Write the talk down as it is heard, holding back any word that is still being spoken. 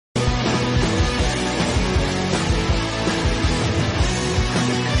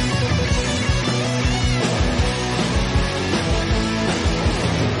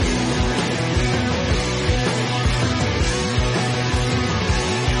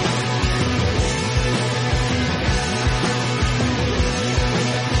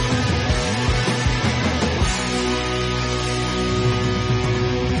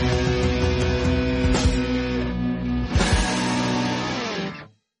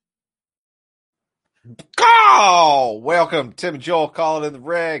Oh, welcome, Tim and Joel calling in the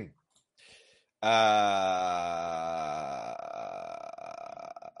ring. Uh,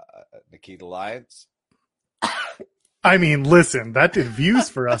 Nikita Lyons. I mean, listen, that did views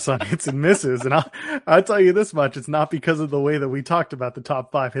for us on hits and misses, and I'll tell you this much: it's not because of the way that we talked about the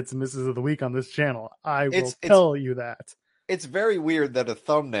top 5 hits and misses of the week on this channel. I will It's tell you that. it's very weird that a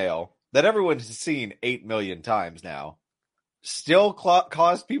thumbnail that everyone has seen 8 million times now still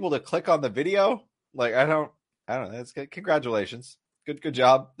caused people to click on the video. Like I don't know. That's good. Congratulations, good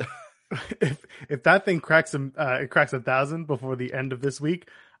job. If that thing cracks it cracks 1,000 before the end of this week,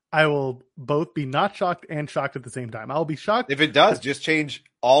 I will both be not shocked and shocked at the same time. I'll be shocked. If it does, just change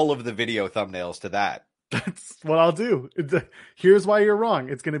all of the video thumbnails to that. That's what I'll do. Here's why you're wrong.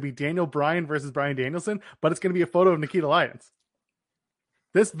 It's going to be Daniel Bryan versus Bryan Danielson, but it's going to be a photo of Nikita Lyons.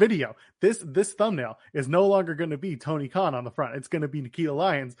 This video, this thumbnail is no longer going to be Tony Khan on the front. It's going to be Nikita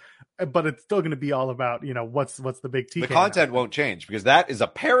Lyons, but it's still going to be all about, what's the big TK. The content won't change because that is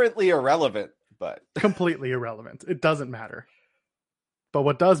apparently irrelevant, but completely irrelevant. It doesn't matter. But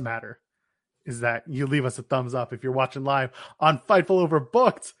what does matter is that you leave us a thumbs up if you're watching live on Fightful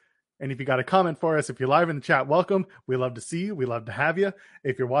Overbooked. And if you got a comment for us, if you're live in the chat, welcome. We love to see you. We love to have you.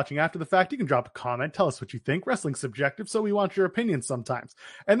 If you're watching after the fact, you can drop a comment. Tell us what you think. Wrestling's subjective, so we want your opinions sometimes.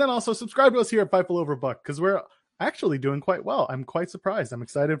 And then also subscribe to us here at Fightful Overbooked because we're actually doing quite well. I'm quite surprised. I'm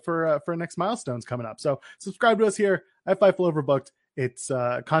excited for next milestones coming up. So subscribe to us here at Fightful Overbooked. It's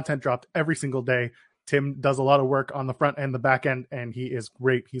content dropped every single day. Tim does a lot of work on the front and the back end, and he is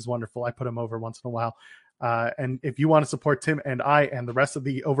great. He's wonderful. I put him over once in a while. And if you want to support Tim and I and the rest of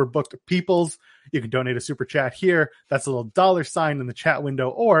the Overbooked peoples, you can donate a super chat here. That's a little $sign in the chat window,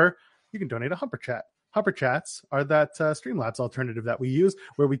 or you can donate a Humper Chat. Humper Chats are that Streamlabs alternative that we use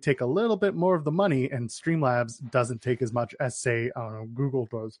where we take a little bit more of the money, and Streamlabs doesn't take as much as, say, I don't know, Google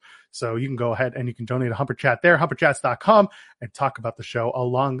does. So you can go ahead and you can donate a Humper Chat there, humperchats.com, and talk about the show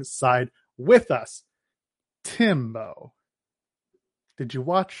alongside with us. Timbo, did you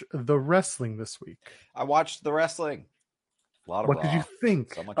watch the wrestling this week? I watched the wrestling. A lot of what Raw. did you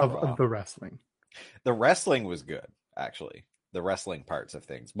think So of the wrestling? The wrestling was good, actually. The wrestling parts of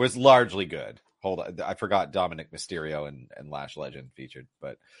things was largely good. Hold on, I forgot Dominic Mysterio and Lash Legend featured,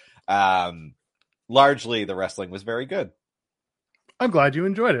 but largely the wrestling was very good. I'm glad you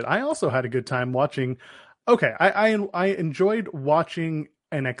enjoyed it. I also had a good time watching. Okay, I enjoyed watching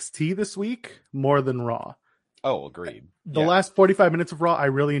NXT this week more than Raw. Oh, agreed. The last 45 minutes of Raw, I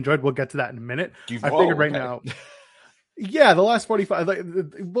really enjoyed. We'll get to that in a minute. I figured right now. Yeah, the last 45.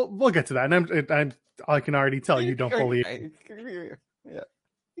 We'll get to that. And I can already tell you don't fully. Yeah,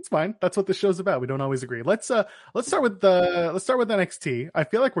 it's fine. That's what the show's about. We don't always agree. Let's start with NXT. I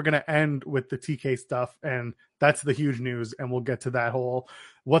feel like we're gonna end with the TK stuff, and that's the huge news. And we'll get to that whole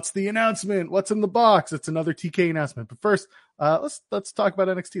what's the announcement? What's in the box? It's another TK announcement. But first, let's talk about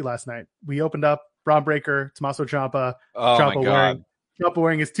NXT last night. We opened up Braun Breaker, Tommaso Ciampa. Oh Ciampa my god. Ciampa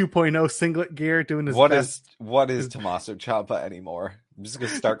wearing his 2.0 singlet gear, doing his best. What is Tommaso Ciampa anymore? I'm just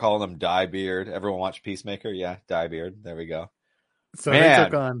gonna start calling him Dye Beard. Everyone watch Peacemaker? Yeah, Dye Beard. There we go. So they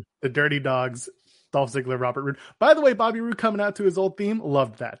took on the Dirty Dogs, Dolph Ziggler, Robert Roode. By the way, Bobby Roode coming out to his old theme.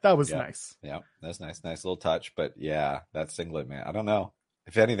 Loved that. That was nice. Yeah, that's nice. Nice little touch. But yeah, that singlet, man. I don't know.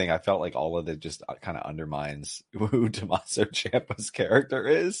 If anything, I felt like all of it just kind of undermines who Tommaso Ciampa's character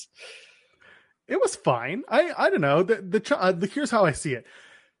is. It was fine. I don't know. Here's how I see it.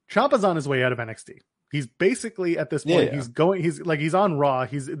 Ciampa's on his way out of NXT. He's basically at this point. Yeah. He's on Raw.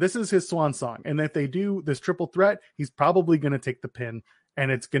 This is his swan song. And if they do this triple threat, he's probably going to take the pin.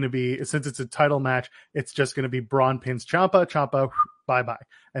 And it's going to be, since it's a title match, it's just going to be Braun pins Ciampa, bye bye.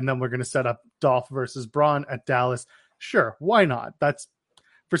 And then we're going to set up Dolph versus Braun at Dallas. Sure, why not? That's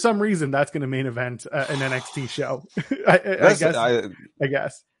for some reason that's going to main event an NXT show. I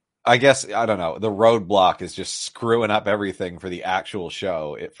guess. I guess, I don't know. The roadblock is just screwing up everything for the actual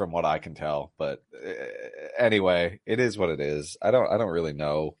show, from what I can tell. But anyway, it is what it is. I don't really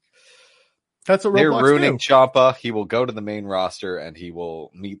know. That's what they're ruining Ciampa. He will go to the main roster and he will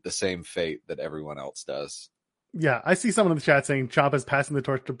meet the same fate that everyone else does. Yeah, I see someone in the chat saying Ciampa's passing the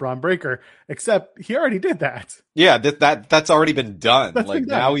torch to Braun Breaker, except he already did that. Yeah, that's already been done.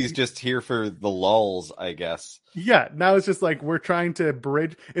 Now he's just here for the lulls, I guess. Yeah, now it's just like we're trying to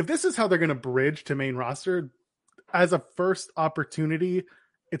bridge. If this is how they're going to bridge to main roster as a first opportunity,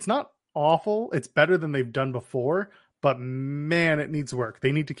 it's not awful. It's better than they've done before, but man, it needs work.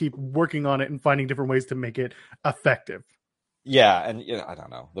 They need to keep working on it and finding different ways to make it effective. Yeah, and I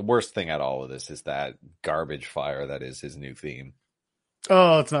don't know. The worst thing at all of this is that garbage fire that is his new theme.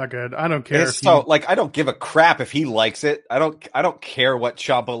 Oh, it's not good. I don't care It's if so he. like I don't give a crap if he likes it. I don't care what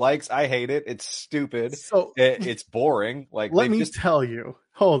Ciampa likes. I hate it. It's stupid. So It's boring. Like let they've me just tell you.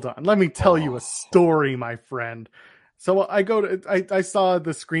 Hold on. Let me tell you a oh story, my friend. So I go to I saw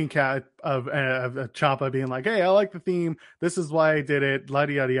the screen cap of Champa being like, "Hey, I like the theme. This is why I did it.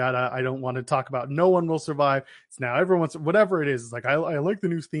 Yada yada yada. I don't want to talk about. No one will survive. It's now everyone's whatever it is. It's like I like the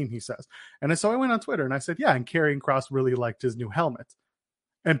new theme." He says, and so I went on Twitter and I said, "Yeah." And Karrion Cross really liked his new helmet,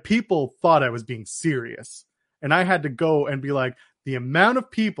 and people thought I was being serious, and I had to go and be like, the amount of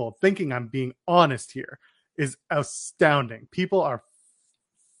people thinking I'm being honest here is astounding. People are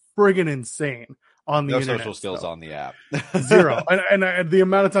friggin' insane on the no social internet skills still. on the app. Zero. And the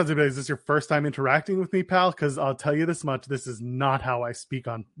amount of times I've been, is this your first time interacting with me, pal? Because I'll tell you this much: this is not how I speak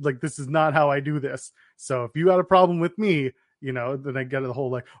on. Like, this is not how I do this. So if you had a problem with me, then I get the whole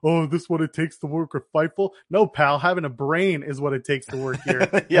like, oh, this is what it takes to work with Fightful. No, pal, having a brain is what it takes to work here,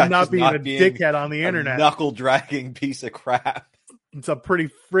 Yeah, and not just being a not being dickhead on the a internet. knuckle dragging piece of crap. It's a pretty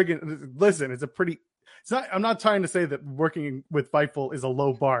friggin' listen. It's a pretty. It's not. I'm not trying to say that working with Fightful is a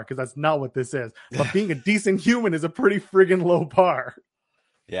low bar because that's not what this is. But being a decent human is a pretty friggin' low bar.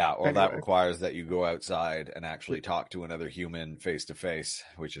 Yeah, well, that Anyway. requires that you go outside and actually talk to another human face to face,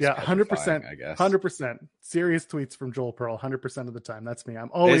 which is Yeah, petrifying, 100%, I guess. 100%. Serious tweets from Joel Pearl, 100% of the time. That's me. I'm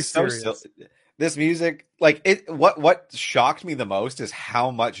It's always so serious. this music, like it. What shocked me the most is how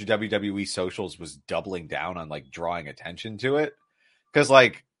much WWE socials was doubling down on like drawing attention to it. Because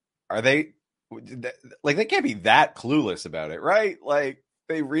like, are they like they can't be that clueless about it, right? Like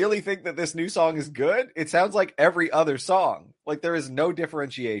they really think that this new song is good. It sounds like every other song. Like there is no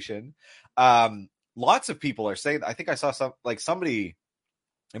differentiation. Lots of people are saying. I think I saw somebody.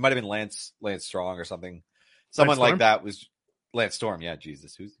 It might have been Lance Strong or something. Lance Someone like Storm? that was Lance Storm. Yeah,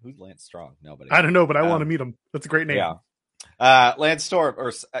 Jesus, who's Lance Strong? Nobody. I don't know, but I want to Um, meet him. That's a great name. yeah. Lance Storm,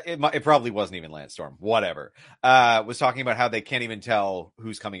 or it probably wasn't even Lance Storm. Whatever. Was talking about how they can't even tell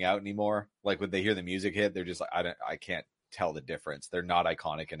who's coming out anymore. Like when they hear the music hit, they're just like, I can't tell the difference. They're not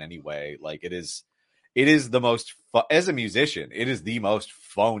iconic in any way. Like it is the most as a musician, it is the most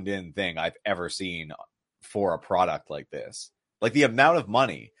phoned in thing I've ever seen for a product like this. Like the amount of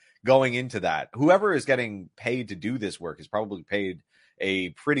money going into that, whoever is getting paid to do this work is probably paid a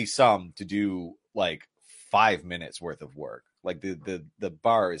pretty sum to do like 5 minutes worth of work. Like the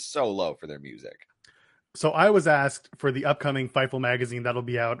bar is so low for their music. So I was asked for the upcoming Fightful magazine that'll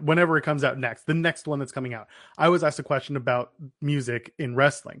be out whenever it comes out next, the next one that's coming out. I was asked a question about music in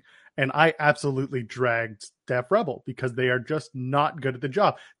wrestling, and I absolutely dragged Def Rebel because they are just not good at the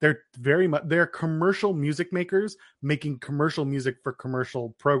job. They're commercial music makers making commercial music for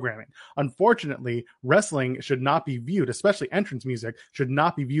commercial programming. Unfortunately, wrestling should not be viewed, especially entrance music, should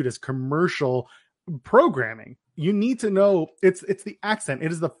not be viewed as commercial programming. You need to know it's the accent.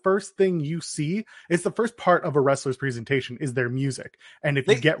 It is the first thing you see. It's the first part of a wrestler's presentation is their music. And if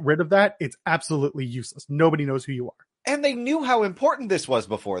you get rid of that, it's absolutely useless. Nobody knows who you are. And they knew how important this was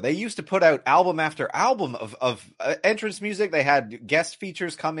before. They used to put out album after album of entrance music. They had guest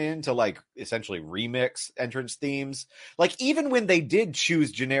features come in to like essentially remix entrance themes. Like even when they did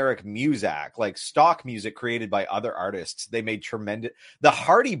choose generic music, like stock music created by other artists, they made tremendous. The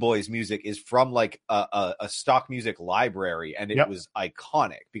Hardy Boys music is from like a stock music library, and it was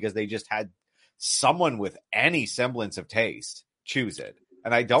iconic because they just had someone with any semblance of taste choose it.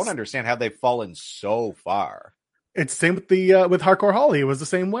 And I don't understand how they've fallen so far. It's same with the with Hardcore Holly. It was the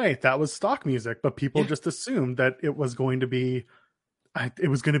same way. That was stock music, but people just assumed that it was going to be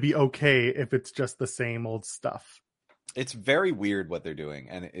okay if it's just the same old stuff. It's very weird what they're doing,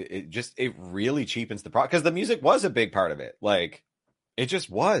 and it really cheapens the product because the music was a big part of it. Like it just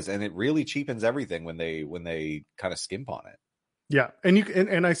was, and it really cheapens everything when they kind of skimp on it. Yeah,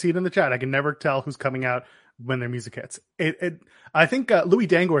 and I see it in the chat. I can never tell who's coming out when their music hits. I think Louis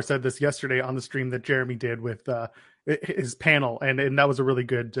Dangor said this yesterday on the stream that Jeremy did with his panel, and that was a really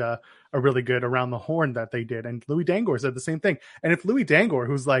good around the horn that they did. And Louis Dangor said the same thing. And if Louis Dangor,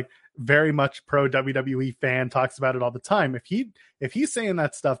 who's like very much pro WWE fan, talks about it all the time, if he's saying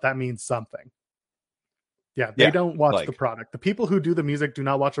that stuff, that means something. Yeah, they don't watch the product. The people who do the music do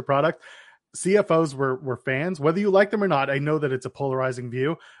not watch the product. CFOs were fans, whether you like them or not. I know that it's a polarizing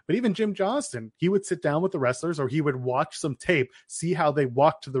view, but even Jim Johnston, he would sit down with the wrestlers or he would watch some tape, see how they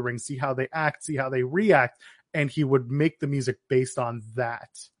walk to the ring, see how they act, see how they react, and he would make the music based on that.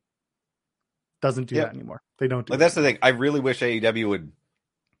 Doesn't do that anymore. They don't do like that. That's the thing. I really wish AEW would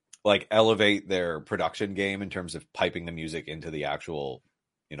like elevate their production game in terms of piping the music into the actual,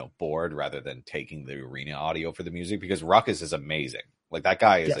 board rather than taking the arena audio for the music, because Ruckus is amazing. Like that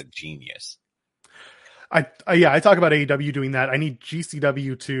guy is a genius. I talk about AEW doing that. I need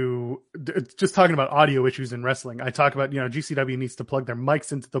GCW to just talking about audio issues in wrestling. I talk about, GCW needs to plug their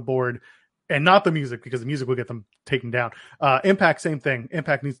mics into the board and not the music, because the music will get them taken down. Impact, same thing.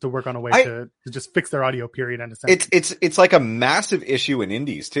 Impact needs to work on a way to just fix their audio, period. And it's like a massive issue in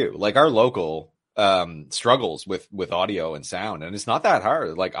indies too. Like our local struggles with audio and sound, and it's not that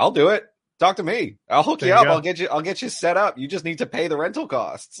hard. Like, I'll do it. Talk to me. I'll hook you up. I'll get you set up. You just need to pay the rental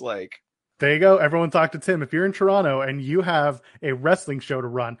costs. Like, there you go. Everyone talk to Tim. If you're in Toronto and you have a wrestling show to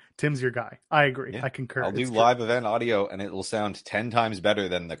run, Tim's your guy. I agree. Yeah, I concur. I'll do live event audio, and it will sound 10 times better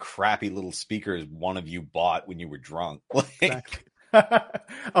than the crappy little speakers one of you bought when you were drunk. Exactly.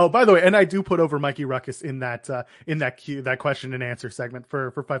 Oh, by the way, and I do put over Mikey Ruckus in that question and answer segment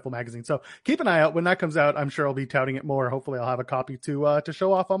for Fightful Magazine. So keep an eye out when that comes out. I'm sure I'll be touting it more. Hopefully, I'll have a copy to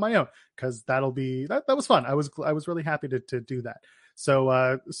show off on my own, because that was fun. I was really happy to do that. So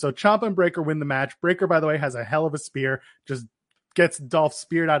Ciampa and Breaker win the match. Breaker, by the way, has a hell of a spear. Just gets Dolph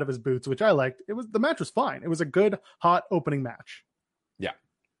speared out of his boots, which I liked. The match was fine. It was a good, hot opening match. Yeah.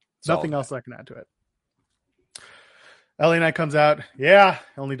 Nothing else I can add to it. LA Knight comes out. Yeah,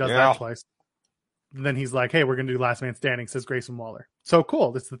 only does that twice. And then he's like, hey, we're going to do last man standing, says Grayson Waller. So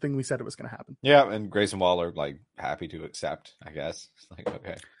cool. That's the thing we said it was going to happen. Yeah, and Grayson Waller, like, happy to accept, I guess. It's like,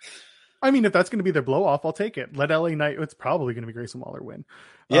 okay. I mean, if that's going to be their blow off, I'll take it. Let LA Knight. It's probably going to be Grayson Waller win.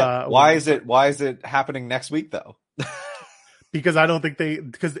 Yeah. Why is it happening next week though? Because I don't think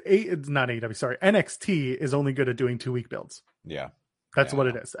it's not AEW. Sorry, NXT is only good at doing 2-week builds. Yeah. That's what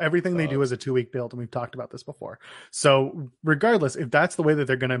it is. Everything they do is a 2-week build, and we've talked about this before. So regardless, if that's the way that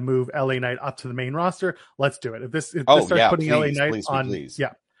they're going to move LA Knight up to the main roster, let's do it. If this starts putting LA Knight on,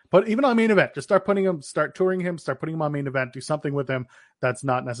 but even on main event, just start touring him, start putting him on main event, do something with him that's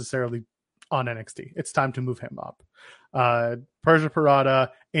not necessarily on NXT. It's time to move him up. Persia Pirotta,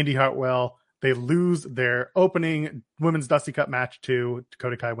 Indy Hartwell, they lose their opening women's Dusty Cup match to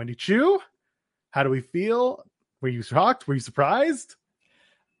Dakota Kai, Wendy Choo. How do we feel? Were you shocked? Were you surprised?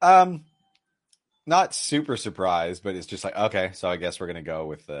 Not super surprised, but it's just like, okay, so I guess we're gonna go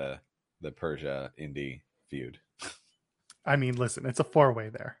with the Persia Indy feud. I mean, listen, it's a 4-way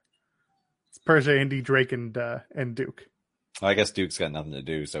there. It's Persia, Indy, Drake, and Duke. I guess Duke's got nothing to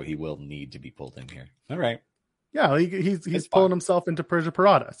do, so he will need to be pulled in here. All right. Yeah, he's pulling himself into Persia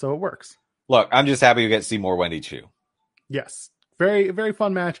Pirotta, so it works. Look, I'm just happy we get to see more Wendy Choo. Yes, very very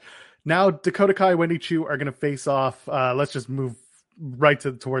fun match. Now Dakota Kai, Wendy Choo are going to face off. Let's just move right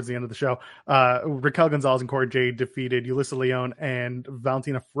towards the end of the show. Raquel Gonzalez and Cora Jade defeated Yulisa Leon and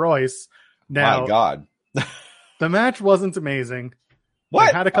Valentina Flores. Now, my God, the match wasn't amazing. What?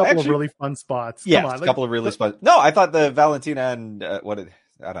 It had a couple of really fun spots. Yeah, a couple of really fun. No, I thought the Valentina and I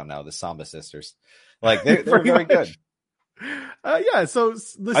don't know, the Samba sisters, like they were very good. Yeah, so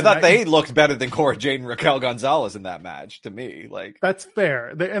listen, I thought they looked better than Cora Jade and Raquel Gonzalez in that match. To me, like, that's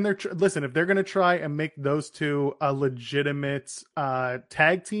fair. Listen, if they're going to try and make those two a legitimate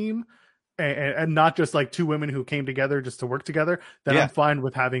tag team, and not just like two women who came together just to work together, then I'm fine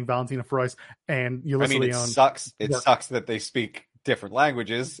with having Valentina Flores and Yulisa Leon. It sucks that they speak different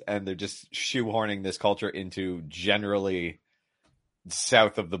languages and they're just shoehorning this culture into generally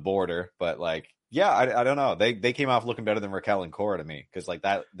south of the border, but like. Yeah, I don't know. They came off looking better than Raquel and Cora to me, because like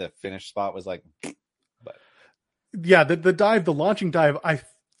the finish spot was like. But yeah, the launching dive. I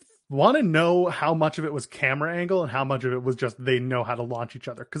want to know how much of it was camera angle and how much of it was just they know how to launch each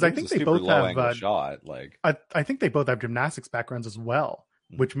other, because I think they both have shot. Like I think they both have gymnastics backgrounds as well,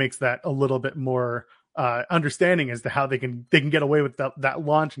 which makes that a little bit more understanding as to how they can get away with that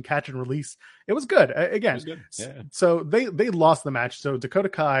launch and catch and release. It was good. Again, it was good. Yeah. So they lost the match. So Dakota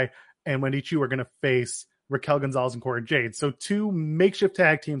Kai and Wendy Choo are going to face Raquel Gonzalez and Cora Jade. So two makeshift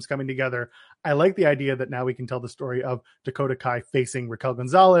tag teams coming together. I like the idea that now we can tell the story of Dakota Kai facing Raquel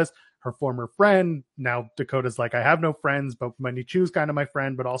Gonzalez, her former friend. Now Dakota's like, I have no friends, but Wendy Choo's kind of my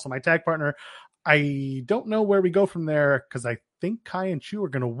friend, but also my tag partner. I don't know where we go from there, because I think Kai and Choo are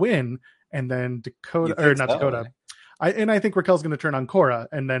going to win, and then Dakota. I think Raquel's going to turn on Cora,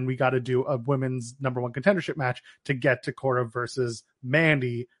 and then we got to do a women's #1 contendership match to get to Cora versus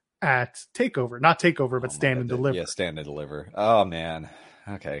Mandy at TakeOver. Not TakeOver, but Stand and Deliver. Yeah, Stand and Deliver. Oh, man.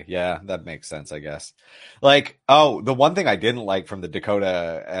 Okay, yeah, that makes sense, I guess. Like, the one thing I didn't like from the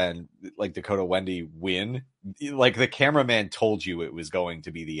Dakota and like Dakota Wendy win, like the cameraman told you it was going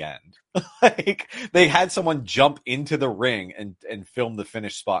to be the end. Like they had someone jump into the ring and film the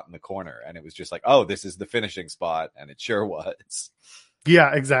finish spot in the corner, and it was just like, oh, this is the finishing spot, and it sure was.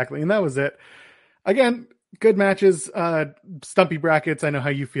 Yeah, exactly, and that was it. Again, Good matches. Stumpy brackets. I know how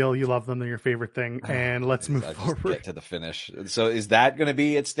you feel. You love them. They're your favorite thing. And let's move I just forward. get to the finish. So is that going to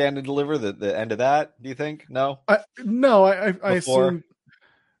be at Stand and Deliver? The end of that? Do you think? No. No, I Before? assume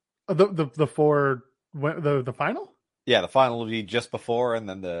the four the final. Yeah, the final will be just before, and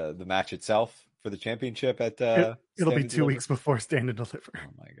then the match itself for the championship at It'll be Stand and 2 Deliver? weeks before Stand and Deliver.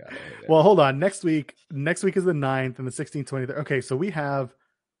 Oh my god! I hate it. Well, hold on. Next week is the 9th and the 16th, 23rd. Okay, so we have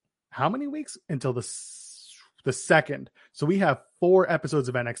how many weeks until the 2nd? So we have 4 episodes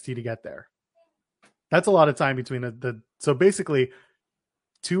of NXT to get there. That's a lot of time between so basically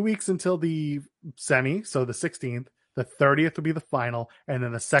 2 weeks until the semi, so the 16th. The 30th would be the final, and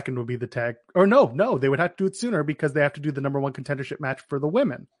then the 2nd would be the tag. Or no, they would have to do it sooner because they have to do the number 1 contendership match for the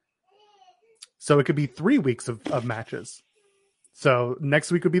women. So it could be 3 weeks of matches. So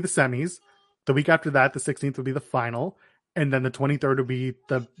next week would be the semis. The week after that, the 16th would be the final, and then the 23rd would be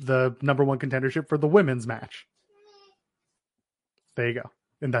the number 1 contendership for the women's match. There you go,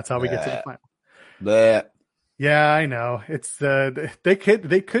 and that's how we get to the final. Bleh. Yeah, I know. It's they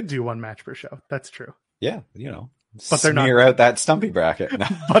could do 1 match per show. That's true. Yeah, But they're not. Smear out that Stumpy bracket. No.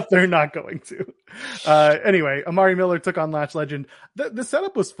 But they're not going to. Anyway, Amari Miller took on Lash Legend. The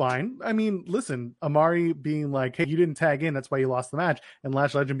setup was fine. I mean, listen, Amari being like, hey, you didn't tag in, that's why you lost the match. And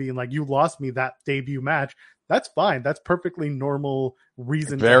Lash Legend being like, you lost me that debut match. That's fine. That's perfectly normal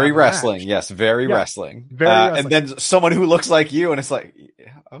reason. Very wrestling. Yes, very wrestling. Very wrestling. And then someone who looks like you, and it's like,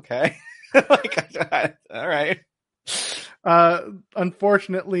 yeah, okay. Like, all right.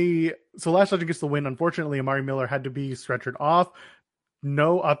 Unfortunately, so Lash Legend gets the win. Unfortunately, Amari Miller had to be stretchered off.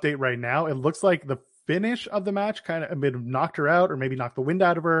 No update right now. It looks like the finish of the match kind of knocked her out, or maybe knocked the wind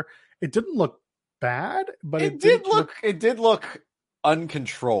out of her. It didn't look bad, but it did look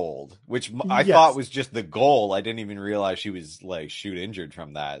uncontrolled, which I thought was just the goal. I didn't even realize she was like shoot injured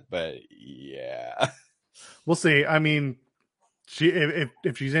from that. But yeah, we'll see. I mean,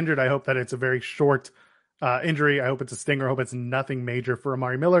 if she's injured, I hope that it's a very short injury. I hope it's a stinger. I hope it's nothing major for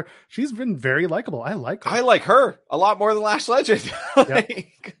Amari Miller. She's been very likable. I like her. I like her a lot more than Lash Legend. Yep.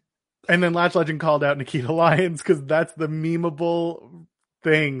 And then Lash Legend called out Nikita Lyons because that's the memeable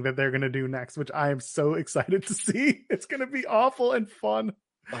thing that they're going to do next, which I am so excited to see. It's going to be awful and fun.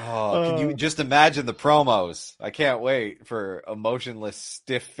 Oh, can you just imagine the promos? I can't wait for emotionless,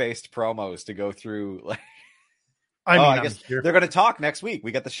 stiff-faced promos to go through. Like, I guess they're going to talk next week.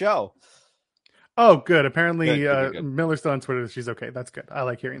 We got the show. Oh, good. Apparently, good. Miller's still on Twitter. She's okay. That's good. I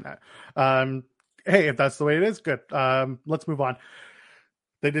like hearing that. Hey, if that's the way it is, good. Let's move on.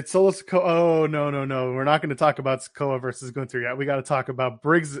 They did Solo Sikoa. Oh, no. We're not going to talk about Sikoa versus Gunther yet. We got to talk about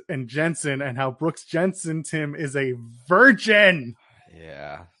Briggs and Jensen and how Brooks Jensen, Tim, is a virgin.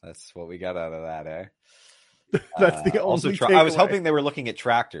 Yeah, that's what we got out of that, eh? That's the only I was hoping they were looking at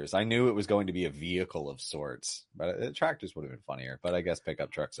tractors. I knew it was going to be a vehicle of sorts, but tractors would have been funnier. But I guess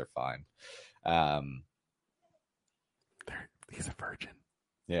pickup trucks are fine. He's a virgin.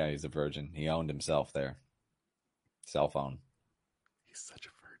 Yeah, he's a virgin. He owned himself there. Cell phone. He's such a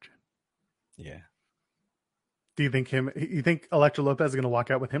virgin. Yeah. Do you think Elektra Lopez is going to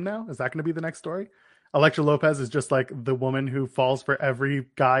walk out with him now? Is that going to be the next story? Elektra Lopez is just like the woman who falls for every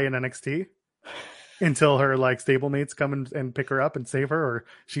guy in NXT until her like stablemates come and pick her up and save her, or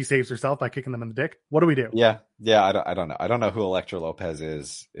she saves herself by kicking them in the dick. What do we do? Yeah. I don't know. I don't know who Elektra Lopez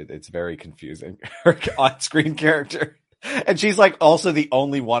is. It's very confusing. Her on-screen character. And she's like also the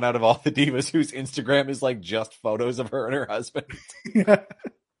only one out of all the divas whose Instagram is like just photos of her and her husband.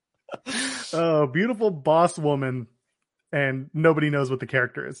 Oh, beautiful boss woman. And nobody knows what the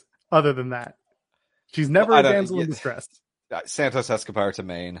character is other than that. She's never a damsel in distress. Santos Escobar to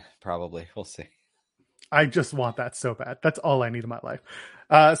Maine, probably. We'll see. I just want that so bad. That's all I need in my life.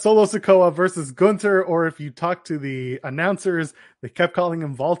 Solo Sikoa versus Gunther, or if you talk to the announcers, they kept calling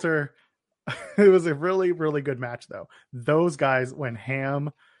him Walter. It was a really, really good match, though. Those guys went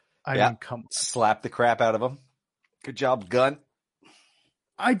ham. I mean, come on. Slap the crap out of him. Good job, Gun.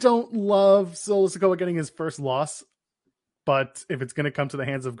 I don't love Solo Sikoa getting his first loss, but if it's going to come to the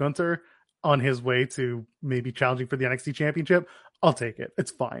hands of Gunther on his way to maybe challenging for the NXT Championship, I'll take it.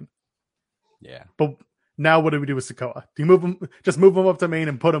 It's fine. Yeah. But now what do we do with Sikoa? Do you move him? Just move him up to Maine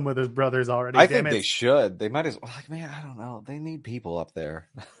and put him with his brothers already. I think they should. They might as well. Like, man, I don't know. They need people up there.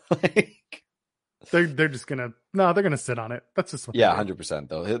 Like, they're just gonna they're gonna sit on it. That's just what 100%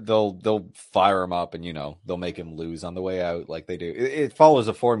 though. They'll fire him up and they'll make him lose on the way out like they do. It follows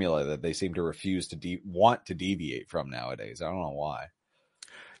a formula that they seem to refuse to want to deviate from nowadays. I don't know why.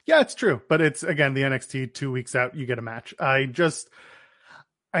 Yeah, it's true, but it's again the NXT 2 weeks out you get a match. I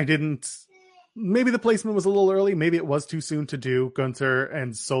didn't maybe the placement was a little early. Maybe it was too soon to do Gunther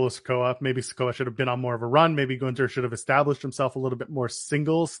and Solo Sikoa. Maybe Sikoa should have been on more of a run. Maybe Gunther should have established himself a little bit more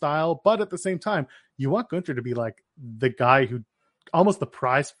single style. But at the same time, you want Gunther to be like the guy who, almost the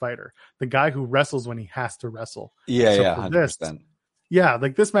prize fighter, the guy who wrestles when he has to wrestle. Yeah, So yeah, for 100%. yeah,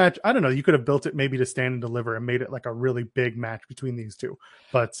 like this match, I don't know. You could have built it maybe to stand and deliver and made it like a really big match between these two,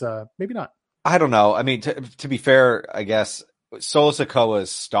 but maybe not. I don't know. I mean, to be fair, I guess Solo Sikoa's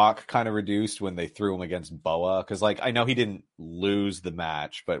stock kind of reduced when they threw him against Boa, because like I know he didn't lose the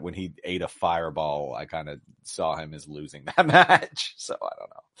match, but when he ate a fireball, I kind of saw him as losing that match. So I don't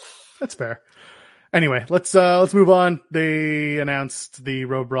know. That's fair. Anyway, let's move on. They announced the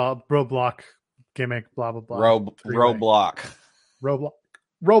roadblock gimmick, blah blah blah. Roblox.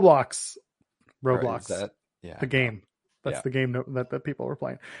 Roblox. Right, is that? Yeah, the game. That's Yeah. the game that people were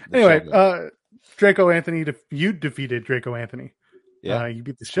playing. The Anyway, show. Draco Anthony, you defeated Draco Anthony. Yeah, You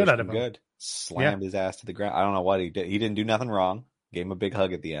beat the shit out of him. Good. Slammed his ass to the ground. I don't know what he did. He didn't do nothing wrong. Gave him a big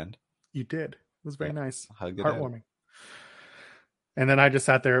hug at the end. You did. It was very nice. Hugged it Heartwarming. And then I just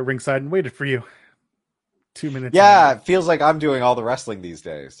sat there at ringside and waited for you. 2 minutes. Yeah, it feels like I'm doing all the wrestling these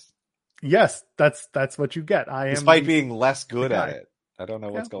days. Yes, that's what you get. I am, despite being less good guy. at it. I don't know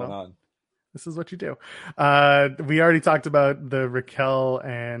what's going on. This is what you do. We already talked about the Raquel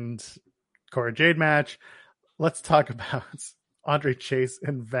and Cora Jade match. Let's talk about Andre Chase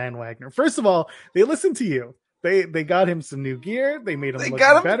and Van Wagner. First of all, they listened to you. They got him some new gear. They made him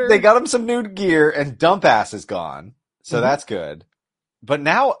look better. They got him some new gear, and Dump Ass is gone, so that's good. But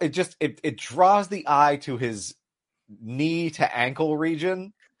now it draws the eye to his knee to ankle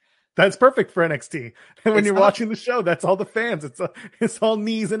region. That's perfect for NXT. And when you're watching the show, that's all the fans. It's all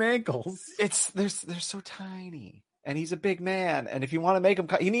knees and ankles. They're so tiny, and he's a big man. And if you want to make him,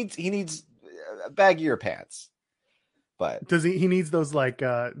 he needs baggier pants. But does he needs those like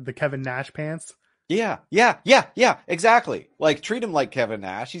the Kevin Nash pants? Yeah, exactly. Like treat him like Kevin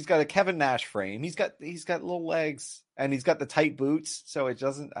Nash. He's got a Kevin Nash frame. He's got little legs, and he's got the tight boots. So it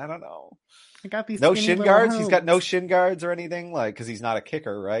doesn't. I don't know. I got these no shin guards. He's got no shin guards or anything, like, because he's not a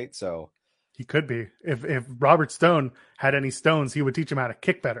kicker, right? So he could be. If Robert Stone had any stones, he would teach him how to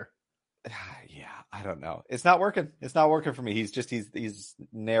kick better. Yeah, I don't know. It's not working. It's not working for me. He's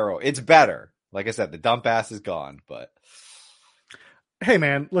narrow. It's better. Like I said, the Dump Ass is gone, but. Hey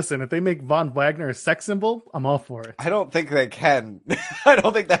man, listen, if they make Von Wagner a sex symbol, I'm all for it. I don't think they can. I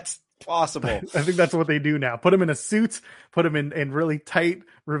don't think that's possible. I think that's what they do now. Put him in a suit, put him in really tight,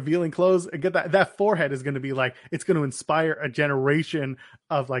 revealing clothes, and get that forehead is going to be like, it's going to inspire a generation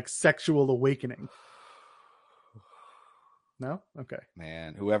of like sexual awakening. No? Okay.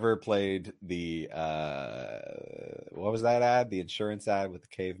 Man, whoever played the what was that ad? The insurance ad with the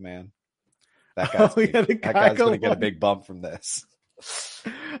caveman. That guy's going to get a big bump from this.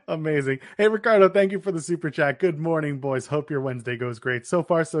 Amazing. Hey Ricardo, thank you for the super chat. Good morning, boys. Hope your Wednesday goes great. So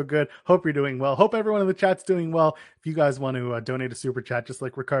far so good. Hope you're doing well. Hope everyone in the chat's doing well. If you guys want to donate a super chat just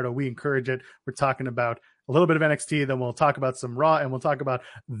like Ricardo, we encourage it. We're talking about a little bit of NXT, then we'll talk about some Raw, and we'll talk about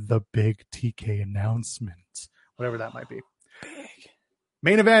the big TK announcement, whatever that might be.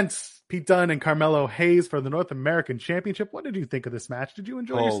 Main event, Pete Dunne and Carmelo Hayes for the North American Championship. What did you think of this match? Did you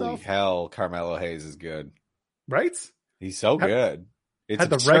enjoy yourself? Holy hell, Carmelo Hayes is good. Right? He's so good. It's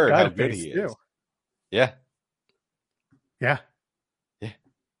had the absurd right guy how to good face he too. is. Yeah.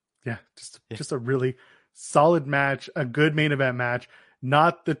 Just a really solid match, a good main event match,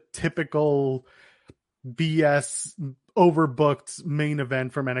 not the typical BS overbooked main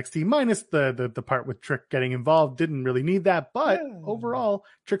event from NXT, minus the part with Trick getting involved. Didn't really need that, but overall,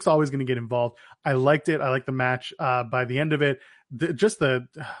 Trick's always going to get involved. I liked it. I liked the match. By the end of it, the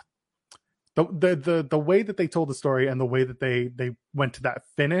way that they told the story and the way that they went to that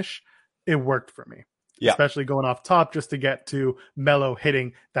finish, it worked for me. Yeah. Especially going off top just to get to Mello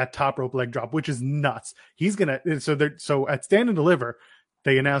hitting that top rope leg drop, which is nuts. He's gonna so at Stand and Deliver,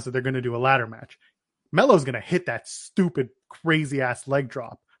 they announced that they're gonna do a ladder match. Mello's gonna hit that stupid crazy ass leg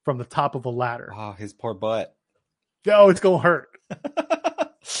drop from the top of a ladder. Oh, his poor butt. Oh, it's gonna hurt.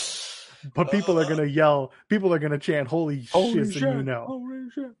 But people are gonna yell. People are gonna chant, "Holy shit!" And you know, holy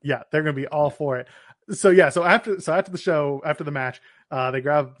shit. Yeah, they're gonna be all for it. So after the show, after the match, they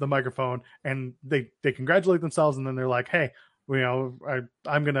grab the microphone and they congratulate themselves, and then they're like, "Hey,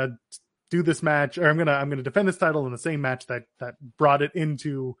 I'm gonna do this match, or I'm gonna defend this title in the same match that brought it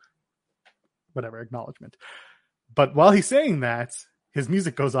into whatever acknowledgement." But while he's saying that, his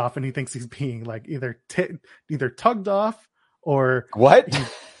music goes off, and he thinks he's being like either tugged off or what.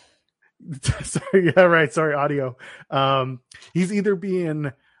 Sorry, yeah, right. Sorry, audio. He's either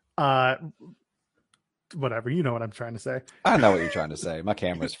being whatever. You know what I'm trying to say. I know what you're trying to say. My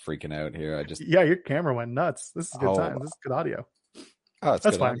camera's freaking out here. I just Yeah, your camera went nuts. This is good time. This is good audio. it's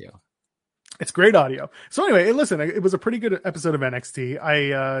That's good fine. audio. It's great audio. So anyway, listen, it was a pretty good episode of NXT.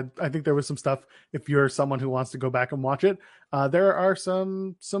 I think there was some stuff. If you're someone who wants to go back and watch it, there are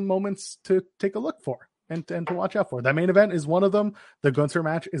some moments to take a look for and to watch out for. That main event is one of them. The Gunther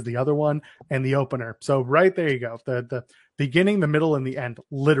match is the other one, and the opener. So right there you go. The beginning, the middle, and the end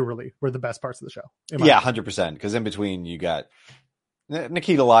literally were the best parts of the show. Yeah, 100%. Because in between you got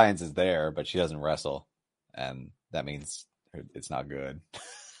Nikita Lyons is there, but she doesn't wrestle, and that means it's not good.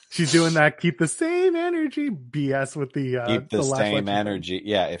 She's doing that keep the same energy BS with the keep the same energy. Thing.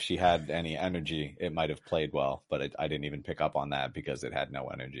 Yeah, if she had any energy, it might have played well, but I didn't even pick up on that because it had no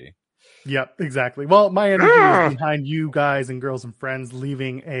energy. Yep, exactly. Well, my energy is behind you guys and girls and friends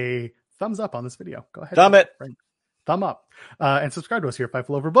leaving a thumbs up on this video. Go ahead. Thumb up. And subscribe to us here at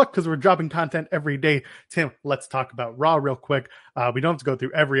Fightful Overbooked because we're dropping content every day. Tim, let's talk about Raw real quick. We don't have to go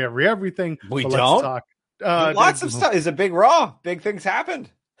through everything. We don't? Let's talk. Lots of stuff. It's a big Raw. Big things happened.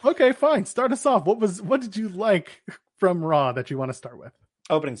 Okay, fine. Start us off. What did you like from Raw that you want to start with?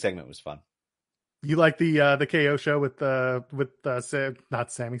 Opening segment was fun. You like the KO show with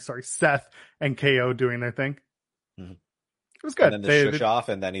not Sammy, sorry, Seth and KO doing their thing. Mm-hmm. It was good. And then the shush off,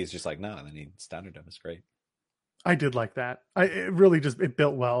 and then he's just like, no, and then he stunned him. It's great. I did like that. It really just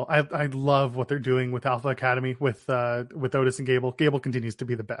built well. I love what they're doing with Alpha Academy with Otis and Gable. Gable continues to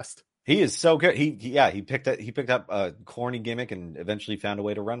be the best. He is so good. He picked up a corny gimmick and eventually found a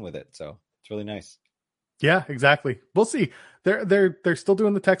way to run with it. So it's really nice. Yeah, exactly. We'll see. They're still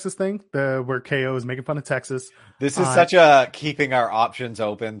doing the Texas thing, where KO is making fun of Texas. This is such a keeping our options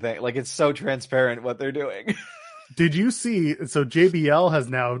open thing. Like, it's so transparent what they're doing. Did you see? So JBL has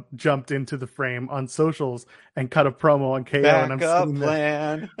now jumped into the frame on socials and cut a promo on KO. Backup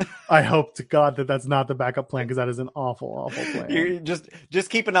plan. I hope to God that's not the backup plan, because that is an awful plan. You just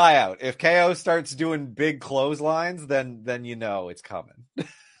keep an eye out. If KO starts doing big clotheslines, then you know it's coming.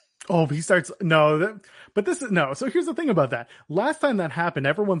 Oh, if he starts but this is no. So here's the thing about that. Last time that happened,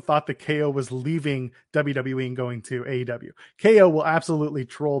 everyone thought that KO was leaving WWE and going to AEW. KO will absolutely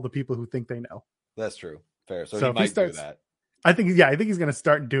troll the people who think they know. That's true. Fair. So he might do that. I think he's going to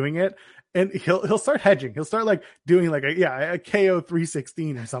start doing it, and he'll start hedging. He'll start like doing like a KO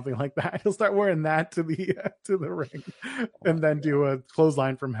 316 or something like that. He'll start wearing that to the ring, and then do a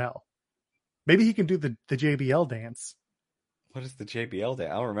clothesline from hell. Maybe he can do the JBL dance. What is the JBL dance?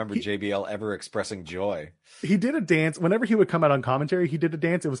 I don't remember JBL ever expressing joy. He did a dance whenever he would come out on commentary. He did a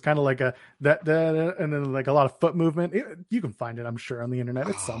dance. It was kind of like that, and then like a lot of foot movement. You can find it, I'm sure, on the internet.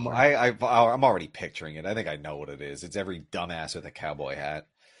 It's somewhere. I'm already picturing it. I think I know what it is. It's every dumbass with a cowboy hat.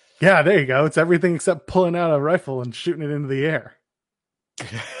 Yeah, there you go. It's everything except pulling out a rifle and shooting it into the air.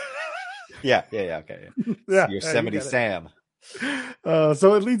 Yeah. Okay. Yeah. Yosemite Sam.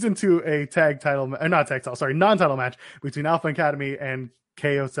 So it leads into a non-title match between Alpha Academy and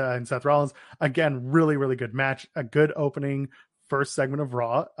KO and Seth Rollins. Again, really, really good match. A good opening first segment of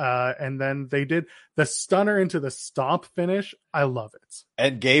Raw. And then they did the stunner into the stomp finish. I love it.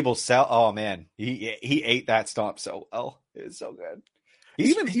 And Gable oh man, he ate that stomp so well. It's so good.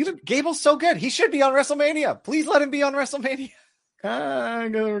 Even Gable's so good. He should be on WrestleMania. Please let him be on WrestleMania. We're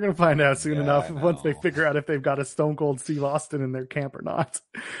going to find out soon enough once they figure out if they've got a Stone Cold Steve Austin in their camp or not.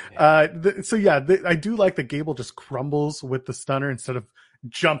 Yeah. I do like that Gable just crumbles with the stunner instead of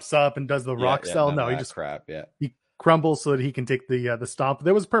jumps up and does the rock cell. No, he just he crumbles so that he can take the stomp.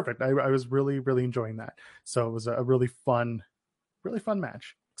 That was perfect. I was really, really enjoying that. So it was a really fun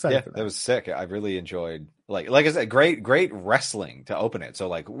match. Excited for that. That was sick. I really enjoyed, like I said, great wrestling to open it. So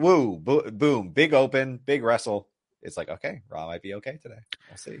like, woo, boom, big open, big wrestle. It's like, okay, Raw might be okay today.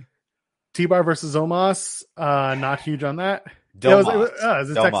 We'll see. T-Bar versus Omos. Not huge on that. Domas. It was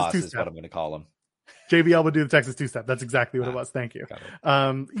a Domas Texas is what I'm going to call him. JBL would do the Texas two-step. That's exactly what it was. Thank you.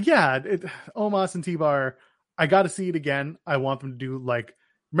 Omos and T-Bar, I got to see it again. I want them to do like,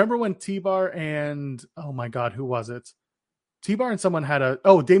 remember when T-Bar and, oh my God, who was it? T-Bar and someone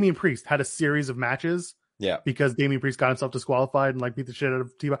Damian Priest had a series of matches. Yeah. Because Damian Priest got himself disqualified and like beat the shit out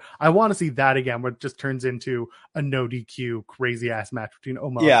of T-Bar. I want to see that again, where it just turns into a no DQ crazy ass match between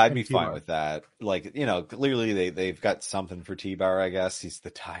Omos. Yeah, I'd be T-Bar. fine with that. Like, clearly they've got something for T-Bar, I guess. He's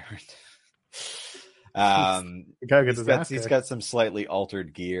the tyrant. He's got some slightly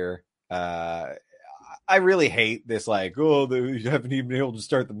altered gear. I really hate this, like, they haven't even been able to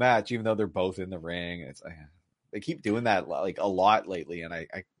start the match, even though they're both in the ring. It's they keep doing that like a lot lately, and I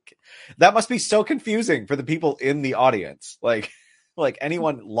that must be so confusing for the people in the audience. Like, Like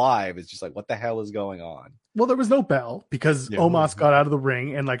anyone live is just like, what the hell is going on? Well, there was no bell because Yeah. Omos got out of the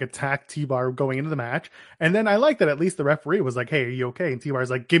ring and like attacked T-Bar going into the match. And then I like that at least the referee was like, "Hey, are you okay?" And T-Bar's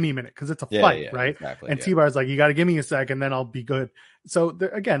like, "Give me a minute," because it's a fight, right? Exactly, and T-Bar's like, "You got to give me a sec, and then I'll be good." So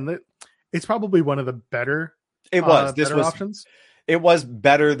again, it's probably one of the better. It was. This better was options. It was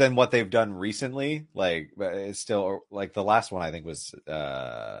better than what they've done recently. Like, but it's still like the last one I think was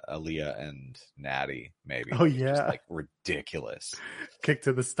Aaliyah and Natty, maybe. Oh, Which is yeah. just, like ridiculous. Kick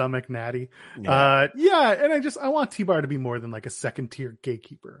to the stomach, Natty. Yeah. And I want T-Bar to be more than like a second tier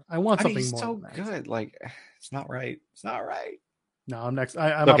gatekeeper. I want something he's more. so than that. good. Like, it's not right. It's not right. No, I'm next.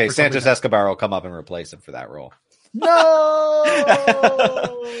 I'm okay. up for Santos something Escobar will come up and replace him for that role. No.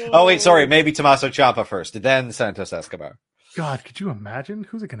 Oh wait, sorry. Maybe Tommaso Ciampa first, then Santos Escobar. God, could you imagine?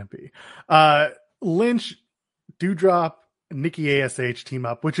 Who's it going to be? Lynch, Doudrop, Nikki ASH team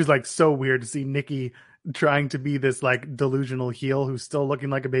up, which is like so weird to see Nikki trying to be this like delusional heel who's still looking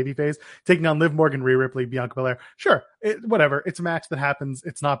like a babyface, taking on Liv Morgan, Rhea Ripley, Bianca Belair. Sure, whatever. It's a match that happens.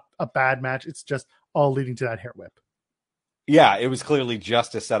 It's not a bad match. It's just all leading to that hair whip. Yeah, it was clearly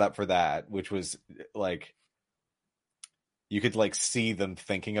just a setup for that, which was like, you could like see them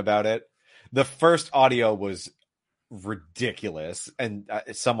thinking about it. The first audio was ridiculous, and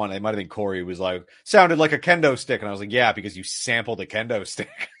someone, it might have been Corey, was like, sounded like a kendo stick, and I was like, yeah, because you sampled a kendo stick.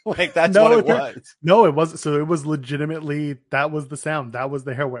 Like, that's what it was. No, it wasn't. So it was legitimately, that was the sound, that was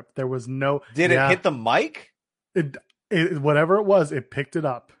the hair whip. There was no, did it hit the mic? Whatever it was, it picked it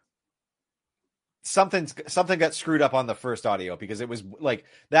up. Something got screwed up on the first audio, because it was like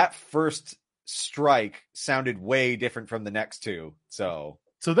that first strike sounded way different from the next two.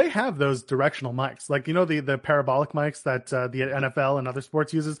 So they have those directional mics, like, you know, the parabolic mics that the NFL and other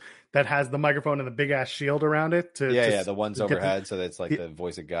sports uses, that has the microphone and the big ass shield around it. The ones overhead, so that's like the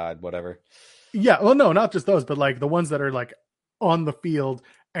voice of God, whatever. Yeah, well, no, not just those, but like the ones that are like on the field,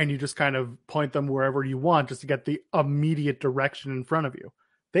 and you just kind of point them wherever you want just to get the immediate direction in front of you.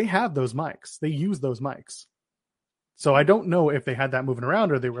 They have those mics. They use those mics. So I don't know if they had that moving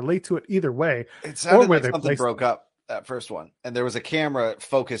around or they were late to it. Either way, it sounded like something broke up that first one, and there was a camera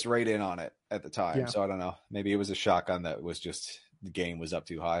focused right in on it at the time. Yeah. So I don't know. Maybe it was a shotgun that was just, the game was up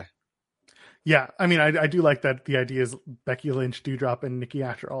too high. Yeah, I mean, I do like that the idea is Becky Lynch, Doudrop, and Nikki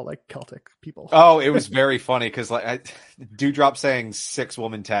Ash are all like Celtic people. Oh, it was very funny because like Doudrop saying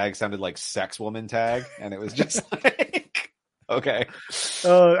 6-woman tag sounded like sex woman tag, and it was just like, okay.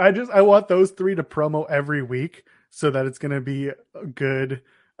 I want those three to promo every week so that it's going to be good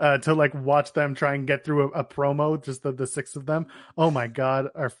to like watch them try and get through a promo, just the 6 of them. Oh my God,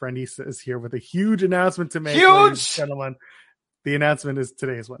 our friend Issa is here with a huge announcement to make. Huge! Gentlemen. The announcement is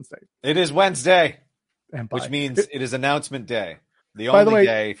today is Wednesday. It is Wednesday, which means it is announcement day. The only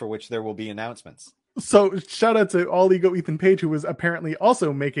day for which there will be announcements. So shout out to All Ego Ethan Page, who was apparently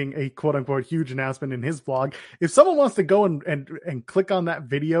also making a quote unquote huge announcement in his vlog. If someone wants to go and click on that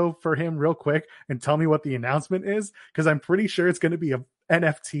video for him real quick and tell me what the announcement is, because I'm pretty sure it's going to be a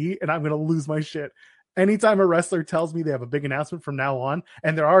NFT and I'm going to lose my shit. Anytime a wrestler tells me they have a big announcement from now on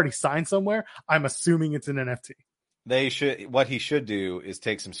and they're already signed somewhere, I'm assuming it's an NFT. What he should do is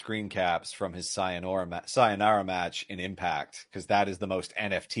take some screen caps from his Sayonara match in Impact, because that is the most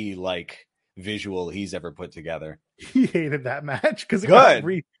NFT like visual he's ever put together. He hated that match because it got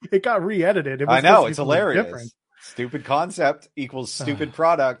re-edited. I know, it's hilarious. Different. Stupid concept equals stupid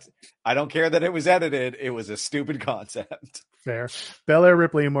product. I don't care that it was edited. It was a stupid concept. Fair. Belair,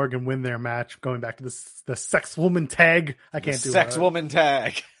 Ripley, and Morgan win their match. Going back to the sex woman tag. I can't do sex woman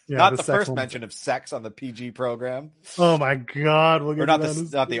tag. Yeah, not the first mention of sex on the PG program. Oh my God! Or not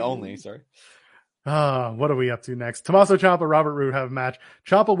the only. Sorry. What are we up to next? Tommaso Ciampa, Robert Roode have a match.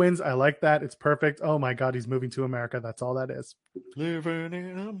 Ciampa wins. I like that. It's perfect. Oh my God, he's moving to America. That's all that is. Living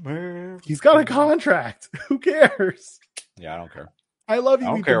in America. He's got a contract. Who cares? Yeah, I don't care. I love you.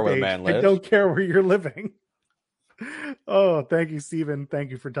 I don't care where the man lives. I don't care where you're living. Oh, thank you, Steven.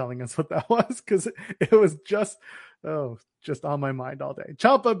 Thank you for telling us what that was, because it was just on my mind all day.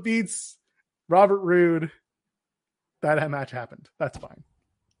 Ciampa beats Robert Roode. That match happened. That's fine.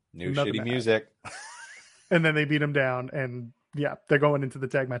 New shitty music. And then they beat him down, and yeah, they're going into the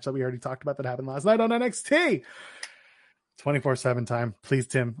tag match that we already talked about that happened last night on NXT. 24/7 time. Please,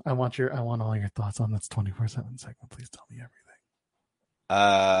 Tim, I want all your thoughts on this 24/7 segment. Please tell me everything.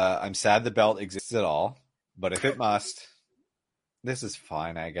 I'm sad the belt exists at all, but if it must, this is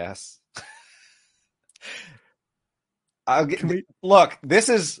fine, I guess. Look, this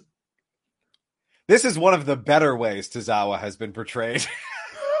is one of the better ways Tozawa has been portrayed.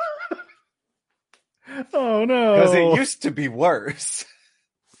 Oh no! Because it used to be worse.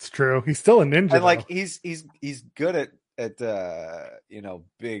 It's true. He's still a ninja, and like he's good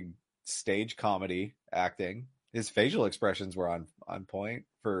big stage comedy acting. His facial expressions were on point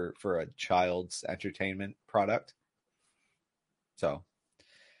for a child's entertainment product. So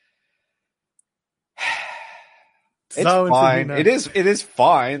it's fine. It is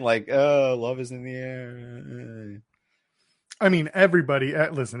fine. Like, love is in the air. I mean, everybody's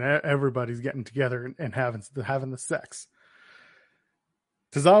getting together and having the sex.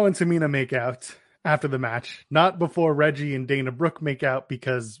 Tozawa and Tamina make out after the match, not before Reggie and Dana Brooke make out,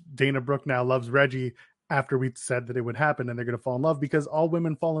 because Dana Brooke now loves Reggie after we said that it would happen, and they're going to fall in love because all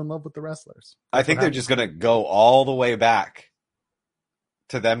women fall in love with the wrestlers. I think they're just going to go all the way back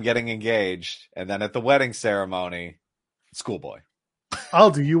to them getting engaged, and then at the wedding ceremony, schoolboy.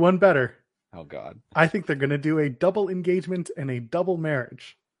 I'll do you one better. Oh, God. I think they're going to do a double engagement and a double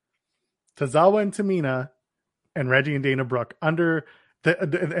marriage. Tozawa and Tamina and Reggie and Dana Brooke under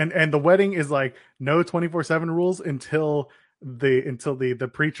the wedding is like no 24/7 rules until the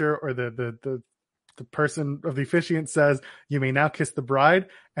preacher or the person of the officiant says you may now kiss the bride,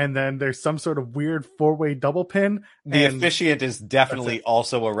 and then there's some sort of weird 4-way double pin. The officiant is definitely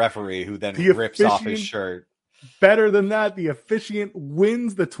also a referee who then rips off his shirt. Better than that, the officiant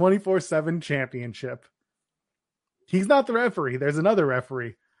wins the 24/7 championship. He's not the referee. There's another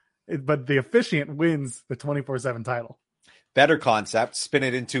referee, but the officiant wins the 24/7 title. Better concept. Spin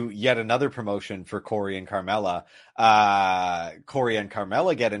it into yet another promotion for Corey and Carmella. Corey and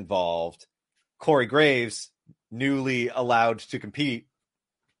Carmella get involved. Corey Graves, newly allowed to compete,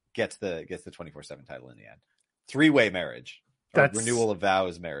 gets the 24/7 title in the end. 3-way marriage. Renewal of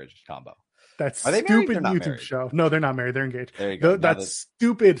vows marriage combo. That stupid YouTube show. No, they're not married. They're engaged. There you go. That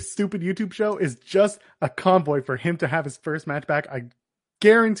stupid YouTube show is just a convoy for him to have his first match back. I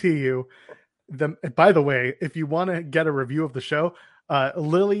guarantee you. By the way, if you want to get a review of the show,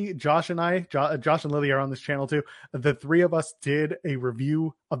 Lily, Josh and Lily are on this channel too. The three of us did a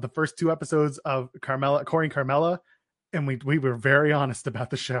review of the first 2 episodes of Corey and Carmella, and we were very honest about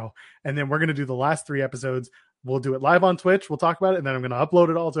the show. And then we're going to do the last 3 episodes. We'll do it live on Twitch. We'll talk about it, and then I'm going to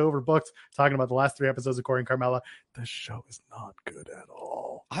upload it all to Overbooked, talking about the last 3 episodes of Corey and Carmella. The show is not good at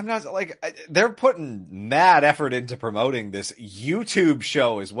all. I'm not they're putting mad effort into promoting this YouTube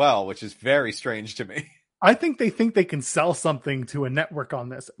show as well, which is very strange to me. I think they can sell something to a network on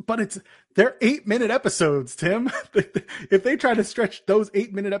this, but they're 8-minute episodes, Tim. If they try to stretch those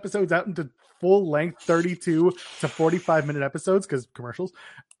 8-minute episodes out into full length 32 to 45-minute episodes, because commercials,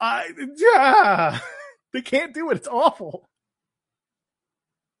 they can't do it. It's awful.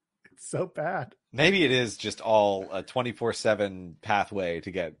 It's so bad. Maybe it is just all a 24/7 pathway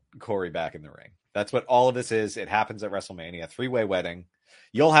to get Corey back in the ring. That's what all of this is. It happens at WrestleMania, 3-way wedding.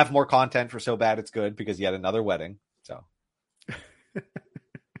 You'll have more content for So Bad It's Good because yet another wedding. So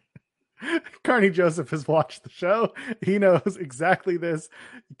Carney Joseph has watched the show. He knows exactly this.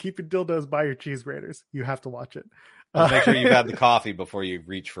 Keep your dildos by your cheese graters. You have to watch it. Make sure you've had the coffee before you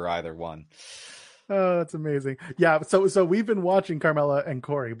reach for either one. Oh, that's amazing. Yeah, so we've been watching Carmella and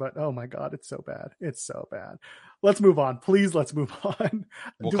Corey, but oh my God, it's so bad. It's so bad. Let's move on. Please, let's move on.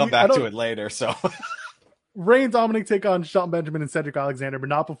 We'll come back to it later, so... Rey and Dominic take on Shelton Benjamin and Cedric Alexander, but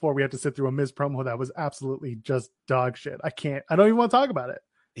not before we have to sit through a Miz promo that was absolutely just dog shit. I don't even want to talk about it.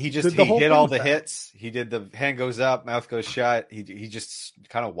 He hit all the hits. He did the hand goes up, mouth goes shut. He just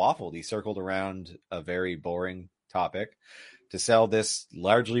kind of waffled. He circled around a very boring topic to sell this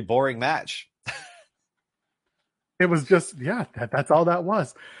largely boring match. It was just, that's all that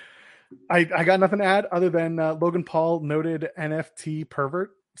was. I got nothing to add other than Logan Paul, noted NFT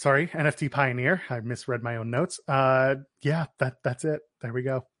pioneer. I misread my own notes. That's it. There we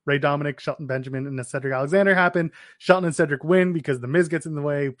go. Rey Dominic, Shelton Benjamin, and Cedric Alexander happen. Shelton and Cedric win because the Miz gets in the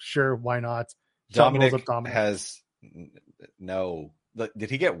way. Sure, why not? Dominic has no...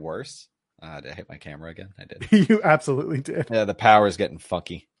 Did he get worse? Did I hit my camera again? I did. You absolutely did. Yeah, the power is getting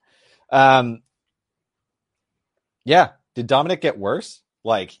funky. Did Dominic get worse?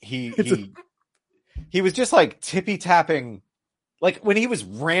 Like he was just like tippy tapping, like when he was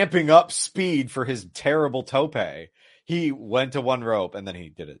ramping up speed for his terrible tope. He went to one rope and then he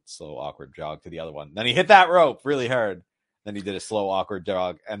did a slow, awkward jog to the other one. Then he hit that rope really hard. Then he did a slow, awkward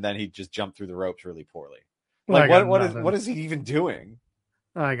jog, and then he just jumped through the ropes really poorly. Like what is he even doing?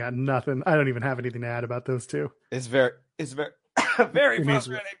 I got nothing. I don't even have anything to add about those two. It's very very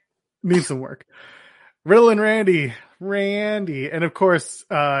frustrating. Needs some work. Riddle and Randy, and of course,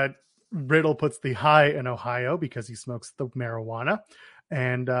 Riddle puts the high in Ohio because he smokes the marijuana.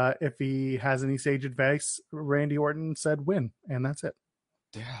 And if he has any sage advice, Randy Orton said win, and that's it.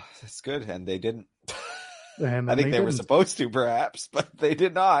 Yeah, that's good. And they didn't. And I then think they were didn't. supposed to, perhaps, but they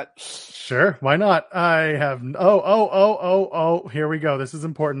did not. Sure, why not? I have here we go. This is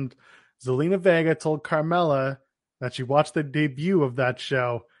important. Zelina Vega told Carmella that she watched the debut of that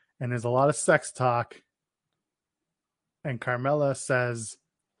show and there's a lot of sex talk. And Carmella says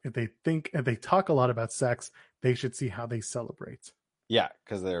if they talk a lot about sex, they should see how they celebrate. Yeah,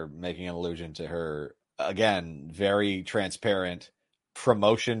 because they're making an allusion to her, again, very transparent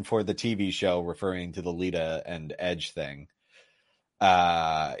promotion for the TV show, referring to the Lita and Edge thing in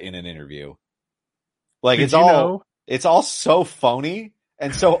an interview. Like, it's all so phony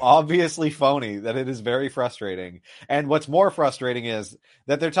and so obviously phony that it is very frustrating. And what's more frustrating is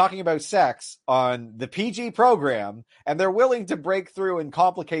that they're talking about sex on the PG program, and they're willing to break through and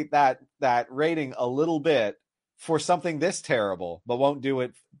complicate that rating a little bit for something this terrible, but won't do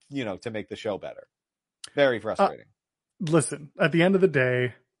it, to make the show better. Very frustrating. Listen, at the end of the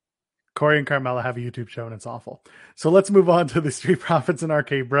day, Corey and Carmella have a YouTube show and it's awful. So let's move on to the Street Profits and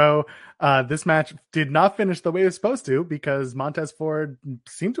RK Bro. This match did not finish the way it was supposed to because Montez Ford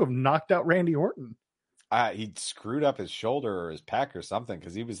seemed to have knocked out Randy Orton. He screwed up his shoulder or his pec or something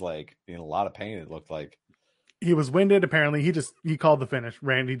because he was like in a lot of pain, it looked like. He was winded. Apparently, he called the finish.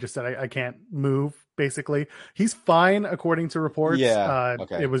 Randy just said, I can't move, basically. He's fine, according to reports. Yeah,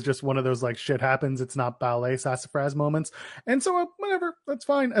 okay. It was just one of those, like, shit happens. It's not ballet sassafras moments. And so, whatever, that's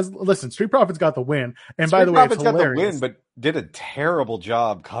fine. Listen, Street Profits got the win. And by the way, it's hilarious. Got the win, but did a terrible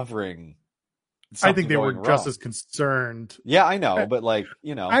job covering. I think they were just as concerned. Yeah, I know, but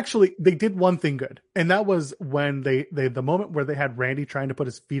Actually, they did one thing good. And that was when the moment where they had Randy trying to put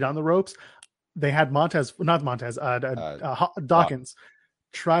his feet on the ropes. They had Dawkins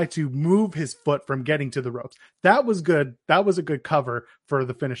try to move his foot from getting to the ropes. That was good. That was a good cover for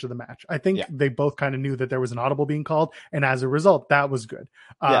the finish of the match. I think they both kind of knew that there was an audible being called, and as a result, that was good.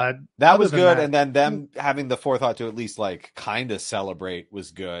 That was good. And then them having the forethought to at least kind of celebrate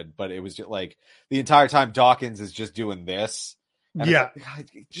was good. But it was just like the entire time Dawkins is just doing this. And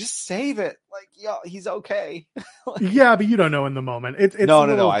just save it. He's okay. Yeah, but you don't know in the moment. It's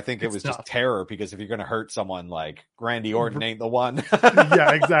no. I think it was just terror because if you're going to hurt someone, like Randy Orton ain't the one.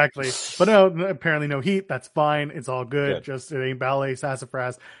 Yeah, exactly. But no, apparently no heat. That's fine. It's all good. Just it ain't ballet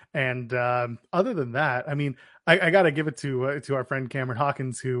sassafras. And other than that, I mean, I got to give it to our friend Cameron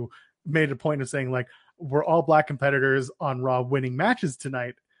Hawkins, who made a point of saying we're all black competitors on Raw winning matches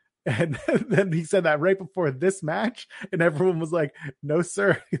tonight. And then he said that right before this match, and everyone was like, no,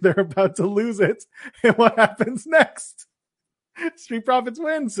 sir, they're about to lose it. And what happens next? Street Profits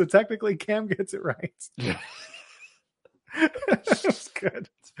wins. So technically Cam gets it right. Yeah. It was good.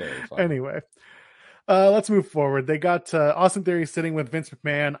 It's very fun. Anyway, let's move forward. They got Austin Theory sitting with Vince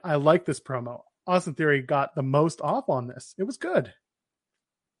McMahon. I like this promo. Austin Theory got the most off on this. It was good.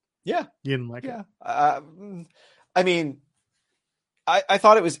 Yeah. You didn't like it? I mean, I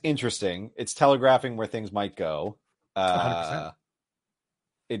thought it was interesting. It's telegraphing where things might go. 100%.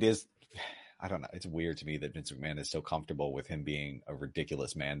 It is. I don't know. It's weird to me that Vince McMahon is so comfortable with him being a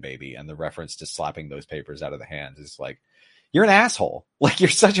ridiculous man baby, and the reference to slapping those papers out of the hands is like, you're an asshole. You're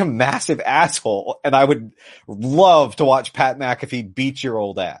such a massive asshole, and I would love to watch Pat McAfee beat your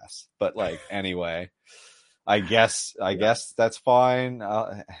old ass. But anyway. I guess that's fine.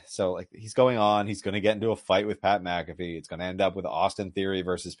 So he's going on. He's going to get into a fight with Pat McAfee. It's going to end up with Austin Theory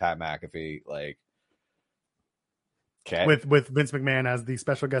versus Pat McAfee. Okay. With Vince McMahon as the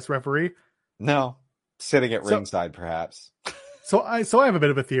special guest referee? No, sitting at ringside, perhaps. So I have a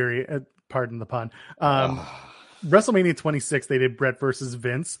bit of a theory. Pardon the pun. WrestleMania 26, they did Brett versus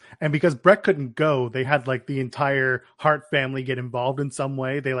Vince, and because Brett couldn't go, they had the entire Hart family get involved in some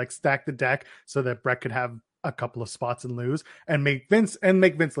way. They stacked the deck so that Brett could have a couple of spots and lose and make Vince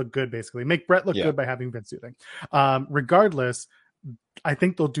look good, basically make Brett look good by having Vince do things. Regardless, I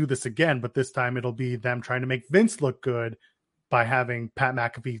think they'll do this again, but this time it'll be them trying to make Vince look good by having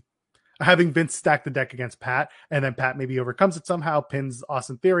Vince stack the deck against Pat, and then Pat maybe overcomes it somehow, pins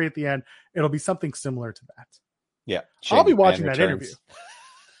Austin Theory at the end. It'll be something similar to that. Yeah. I'll be watching that interview.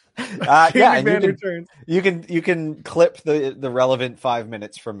 And you can clip the relevant 5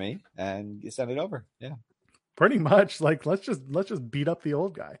 minutes from me and you send it over. Yeah. Pretty much. Let's just beat up the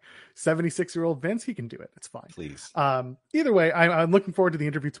old guy. 76-year-old Vince, he can do it. It's fine. Please. Either way, I'm looking forward to the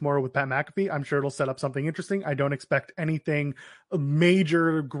interview tomorrow with Pat McAfee. I'm sure it'll set up something interesting. I don't expect anything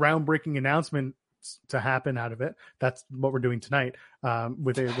major groundbreaking announcement to happen out of it. That's what we're doing tonight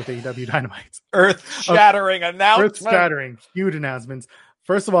with AEW Dynamite. Earth-shattering announcements. Earth-shattering, huge announcements.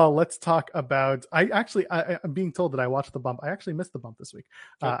 First of all, let's talk about. I'm being told that I watched the bump. I actually missed the bump this week.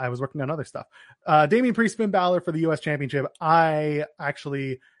 I was working on other stuff. Damian Priest, Finn Balor for the U.S. Championship. I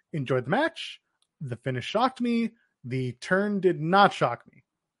actually enjoyed the match. The finish shocked me. The turn did not shock me.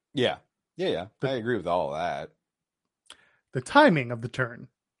 Yeah. I agree with all of that. The timing of the turn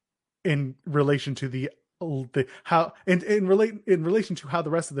in relation to the how in relation to how the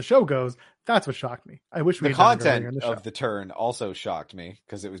rest of the show goes, that's what shocked me. I wish we The had done it earlier content in the of show. the turn also shocked me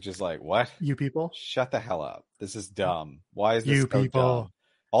because it was just like, what? You people, Shut the hell up. This is dumb. Why is this You so people. dumb?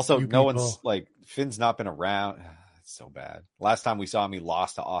 Also, You no one's people. like Finn's not been around. It's so bad. Last time we saw him, he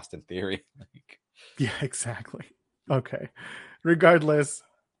lost to Austin Theory. Yeah, exactly. Okay. Regardless,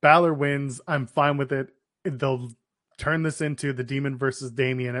 Balor wins. I'm fine with it. They'll turn this into the Demon versus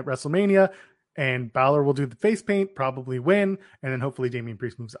Damian at WrestleMania, and Balor will do the face paint, probably win, and then hopefully Damian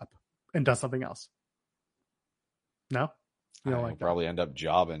Priest moves up and does something else. No? You don't He'll like that? probably end up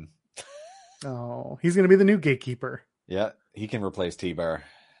jobbing. Oh, he's going to be the new gatekeeper. Yeah, he can replace T-Bar.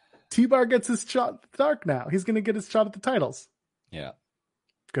 T-Bar gets his shot at the dark now. He's going to get his shot at the titles. Yeah.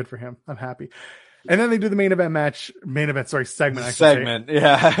 Good for him. I'm happy. And then they do the segment. Segment.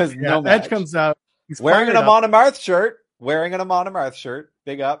 Yeah. No match. Edge comes out. He's wearing an fired up. Amon Amarth shirt.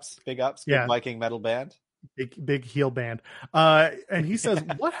 Big ups. Good Yeah. Viking metal band. Big heel band. And he says,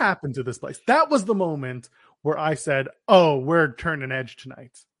 what happened to this place? That was the moment where I said, oh, we're turning Edge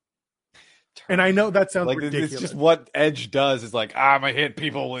tonight. And I know that sounds like ridiculous. it's just what Edge does is like, I'm gonna hit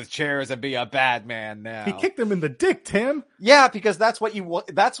people with chairs and be a bad man now. He kicked him in the dick, Tim. Yeah, because that's what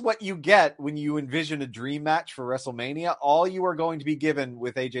you get when you envision a dream match for WrestleMania. All you are going to be given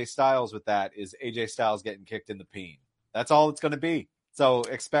with AJ Styles with that is AJ Styles getting kicked in the peen. That's all it's going to be. So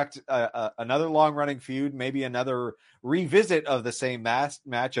expect another long-running feud, maybe another revisit of the same match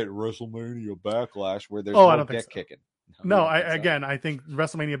at WrestleMania Backlash where there's no dick kicking. No, I think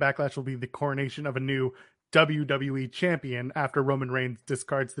WrestleMania Backlash will be the coronation of a new WWE champion after Roman Reigns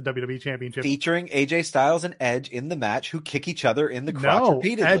discards the WWE Championship. Featuring AJ Styles and Edge in the match who kick each other in the crotch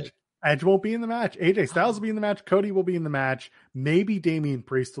repeatedly. Edge won't be in the match. AJ Styles will be in the match. Cody will be in the match. Maybe Damian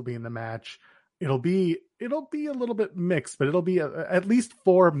Priest will be in the match. It'll be a little bit mixed, but it'll be at least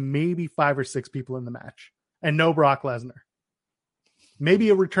 4, maybe 5 or 6 people in the match. And no Brock Lesnar. Maybe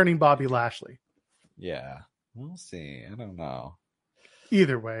a returning Bobby Lashley. Yeah. We'll see. I don't know.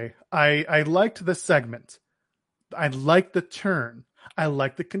 Either way, I liked the segment. I liked the turn. I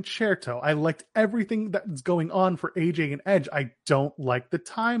liked the concerto. I liked everything that's going on for AJ and Edge. I don't like the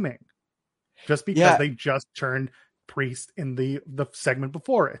timing. Just because they just turned Priest in the segment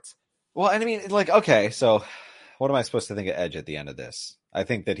before it. Well, and I mean, like, okay, so what am I supposed to think of Edge at the end of this? I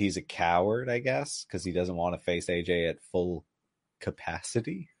think that he's a coward, I guess, because he doesn't want to face AJ at full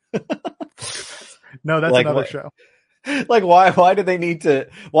capacity. No, that's another show. Like, why do they need to?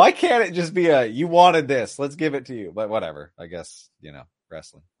 Why can't it just be you wanted this, let's give it to you? But whatever, I guess,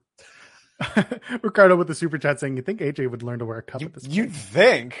 wrestling. Ricardo with the super chat saying, you think AJ would learn to wear a cup at this point? You'd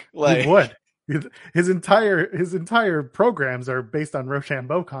think, like, he would. His entire programs are based on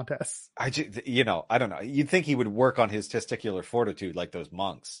Rochambeau contests. I don't know. You'd think he would work on his testicular fortitude like those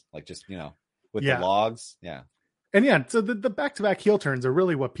monks, like just with the logs. Yeah. And yeah, so the back-to-back heel turns are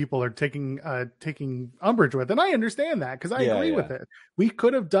really what people are taking umbrage with. And I understand that because I agree with it. We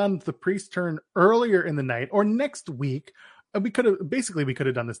could have done the Priest turn earlier in the night or next week. We could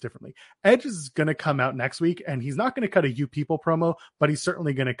have done this differently. Edge is going to come out next week and he's not going to cut a You People promo, but he's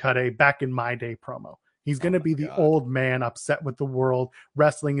certainly going to cut a Back in My Day promo. He's going to be the old man upset with the world.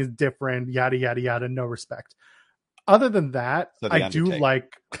 Wrestling is different, yada, yada, yada, no respect. Other than that, I do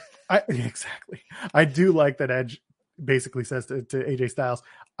like that Edge basically says to AJ Styles,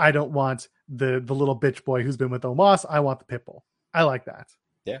 I don't want the little bitch boy who's been with Omos. I want the Pitbull. I like that.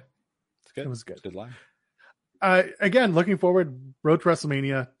 Yeah. It's good. It was good. It's a good line. Again, looking forward, Road to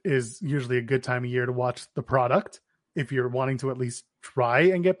WrestleMania is usually a good time of year to watch the product. If you're wanting to at least try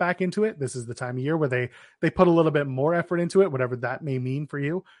and get back into it, this is the time of year where they put a little bit more effort into it, whatever that may mean for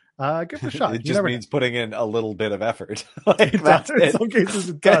you. Give it a shot. It just means putting in a little bit of effort. In some cases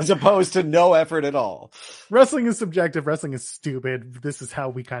it does. As opposed to no effort at all. Wrestling is subjective. Wrestling is stupid. This is how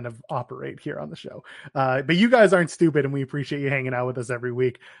we kind of operate here on the show. But you guys aren't stupid, and we appreciate you hanging out with us every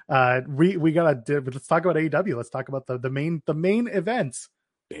week. Let's talk about AEW. Let's talk about the main events.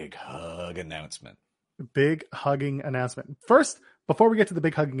 Big hug announcement. Big hugging announcement. First, before we get to the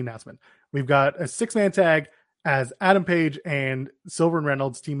big hugging announcement, we've got a 6-man tag as Adam Page and Silver and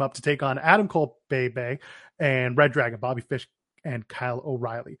Reynolds team up to take on Adam Cole, Bay and Red Dragon, Bobby Fish and Kyle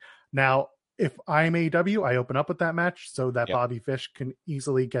O'Reilly. Now, if I'm AEW, I open up with that match so that Bobby Fish can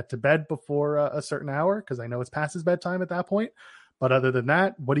easily get to bed before a certain hour, because I know it's past his bedtime at that point. But other than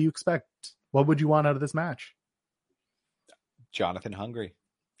that, what do you expect? What would you want out of this match? Jonathan Hungry.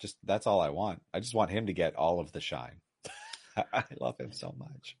 Just that's all I want. I just want him to get all of the shine. I love him so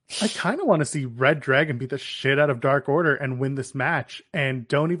much. I kind of want to see Red Dragon beat the shit out of Dark Order and win this match, and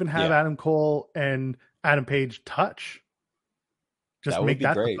don't even have Adam Cole and Adam Page touch. Just that would make be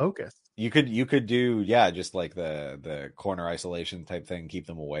that great. the focus. You could do just like the corner isolation type thing, keep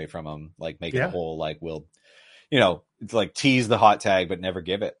them away from them, like make it a whole like we'll, it's like tease the hot tag but never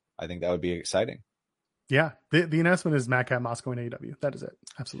give it. I think that would be exciting. Yeah, the announcement is Madcap Moss going to AEW. That is it.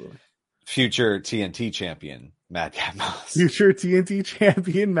 Absolutely. Future TNT champion Madcap Moss. Future TNT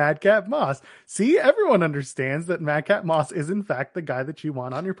champion Madcap Moss. See, everyone understands that Madcap Moss is in fact the guy that you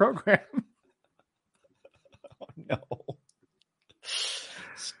want on your program. Oh, no.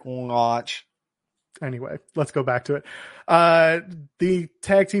 Squatch. Anyway, let's go back to it. The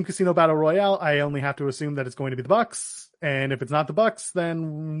tag team casino battle royale, I only have to assume that it's going to be the Bucks. And if it's not the Bucks,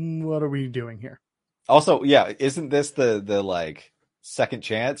 then what are we doing here? Also, isn't this the like second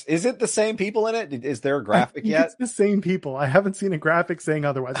chance? Is it the same people in it? Is there a graphic yet? It's the same people. I haven't seen a graphic saying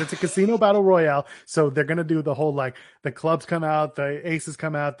otherwise. It's a casino battle royale, so they're gonna do the whole like the clubs come out, the aces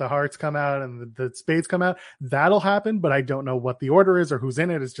come out, the hearts come out, and the spades come out. That'll happen, but I don't know what the order is or who's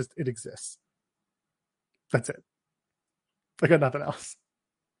in it. It's just it exists. That's it. I got nothing else.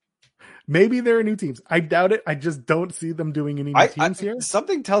 Maybe there are new teams. I doubt it. I just don't see them doing any new teams here.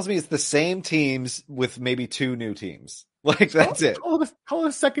 Something tells me it's the same teams with maybe two new teams. Like that's it. Call it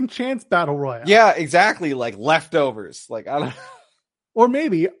a second chance battle royale. Yeah, exactly. Like leftovers. Like I don't. Or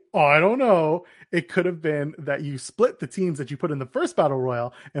maybe I don't know. It could have been that you split the teams that you put in the first battle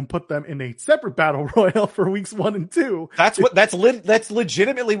royale and put them in a separate battle royale for weeks 1 and 2. That's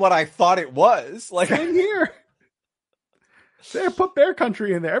legitimately what I thought it was. Like same here. There, put Bear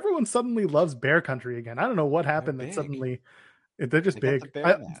Country in there. Everyone suddenly loves Bear Country again. I don't know what happened that suddenly they're just big.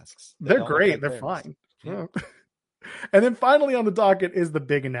 They're great. They're fine. Yeah. And then finally on the docket is the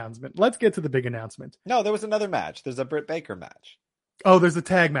big announcement. Let's get to the big announcement. No, there was another match. There's a Britt Baker match. Oh, there's a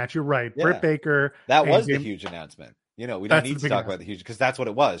tag match. You're right. Yeah. Britt Baker. That was the huge announcement. We don't need to talk about the huge because that's what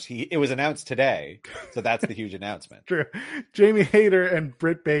it was. It was announced today, so that's the huge announcement. True. Jamie Hayter and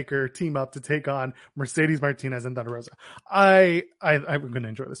Britt Baker team up to take on Mercedes Martinez and Thunder Rosa. I'm going to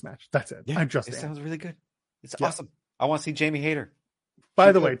enjoy this match. That's it. Yeah, it sounds really good. It's awesome. I want to see Jamie Hayter.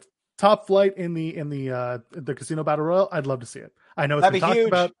 By the way, top flight in the Casino Battle Royal. I'd love to see it. I know it's been talked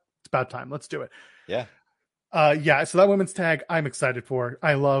about. It's about time. Let's do it. Yeah. So that women's tag I'm excited for.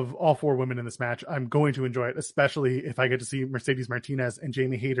 I love all 4 women in this match. I'm going to enjoy it, especially if I get to see Mercedes Martinez and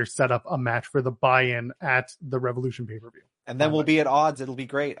Jamie Hayter set up a match for the buy-in at the Revolution pay-per-view. And then we'll be at odds. It'll be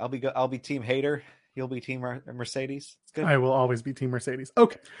great. I'll be team Hayter. You'll be team Mercedes. It's good. I will always be team Mercedes.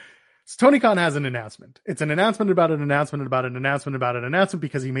 Okay. So Tony Khan has an announcement. It's an announcement about an announcement about an announcement about an announcement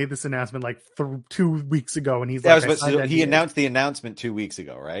because he made this announcement like 2 weeks ago, and he's he announced the announcement 2 weeks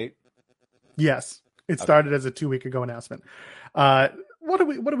ago, right? Yes. It started as a 2-week ago announcement. What are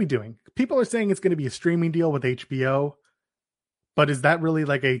we doing? People are saying it's going to be a streaming deal with HBO, but is that really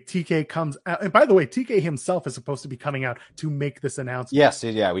like a TK comes out? And by the way, TK himself is supposed to be coming out to make this announcement. Yes,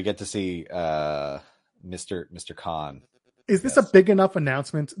 yeah, we get to see Mr. Khan. Is this a big enough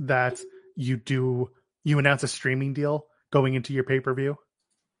announcement that you announce a streaming deal going into your pay-per-view?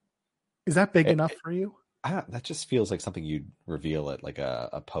 Is that big enough for you? That just feels like something you'd reveal at like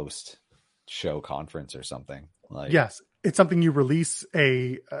a post show conference or something. Like yes, it's something you release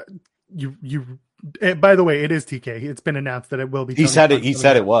by the way, it is TK. It's been announced that it will be. He said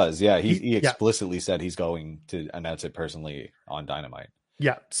it was. Yeah, he explicitly said he's going to announce it personally on Dynamite.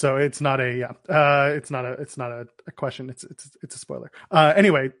 Yeah, so it's not a question. It's a spoiler.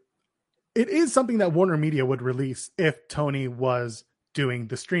 Anyway, it is something that Warner Media would release if Tony was doing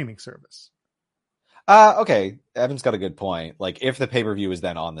the streaming service. Okay. Evan's got a good point. Like if the pay-per-view is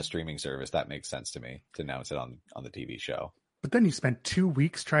then on the streaming service, that makes sense to me to announce it on the TV show. But then you spend 2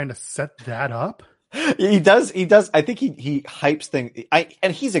 weeks trying to set that up. He does. I think he hypes things.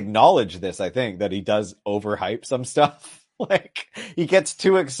 And he's acknowledged this, I think, that he does overhype some stuff. Like he gets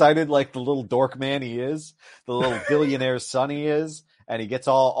too excited like the little dork man he is, the little billionaire son he is, and he gets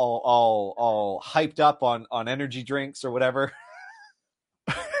all hyped up on energy drinks or whatever.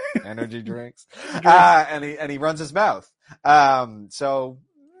 Energy drinks. And he runs his mouth. So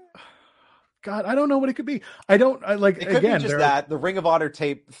God, I don't know what it could be. It could be just that the Ring of Honor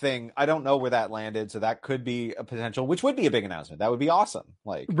tape thing. I don't know where that landed, so that could be a potential, which would be a big announcement. That would be awesome.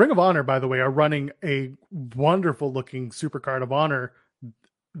 Like Ring of Honor, by the way, are running a wonderful looking Supercard of Honor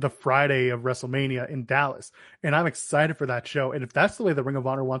the Friday of WrestleMania in Dallas, and I'm excited for that show. And if that's the way the Ring of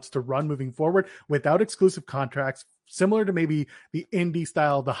Honor wants to run moving forward, without exclusive contracts, similar to maybe the indie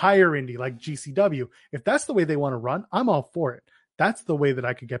style, the higher indie like GCW, if that's the way they want to run, I'm all for it. That's the way that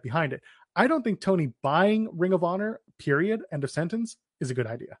I could get behind it. I don't think Tony buying Ring of Honor, period, end of sentence, is a good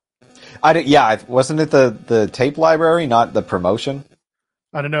idea. Wasn't it the tape library, not the promotion?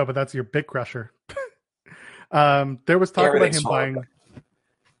 I don't know, but that's your bit crusher. There was talk about him buying.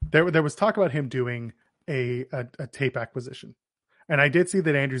 There was talk about him doing a tape acquisition, and I did see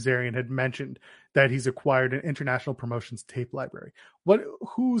that Andrew Zarian had mentioned that he's acquired an international promotions tape library.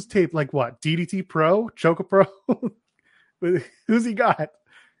 Who's tape? Like what? DDT Pro, Choco Pro? Who's he got?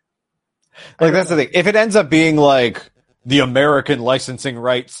 Like that's the thing. If it ends up being like the American licensing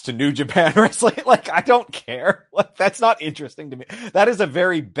rights to New Japan Wrestling, like I don't care. Like that's not interesting to me. That is a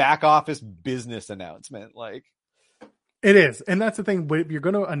very back office business announcement. Like it is, and that's the thing. If you're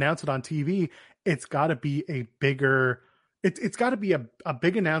going to announce it on TV, it's got to be a bigger. It's got to be a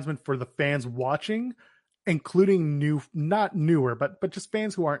big announcement for the fans watching, including not newer, but just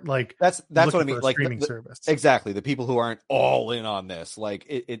fans who aren't like that's what I mean. Like streaming service. Exactly. The people who aren't all in on this, like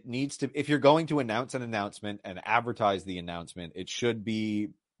it needs to, if you're going to announce an announcement and advertise the announcement, it should be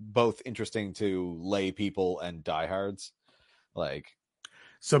both interesting to lay people and diehards. Like,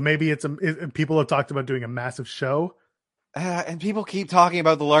 so maybe people have talked about doing a massive show. And people keep talking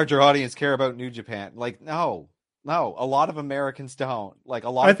about the larger audience care about New Japan. Like, no, a lot of Americans don't. Like, a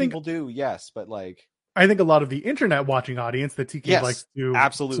lot of people do, yes, but like, I think a lot of the internet watching audience that TK likes to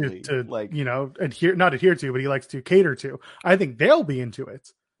absolutely to like not adhere to, but he likes to cater to. I think they'll be into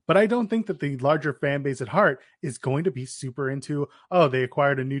it, but I don't think that the larger fan base at heart is going to be super into. Oh, they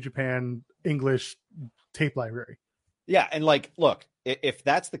acquired a New Japan English tape library. Yeah, and like, look, if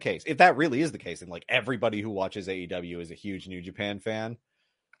that's the case, if that really is the case, and like everybody who watches AEW is a huge New Japan fan,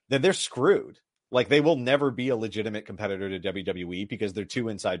 then they're screwed. Like they will never be a legitimate competitor to WWE because they're too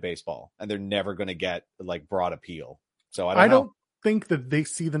inside baseball and they're never going to get like broad appeal. So I don't think that they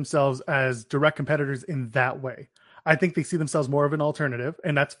see themselves as direct competitors in that way. I think they see themselves more of an alternative,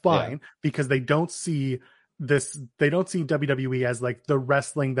 and that's fine because they don't see WWE as like the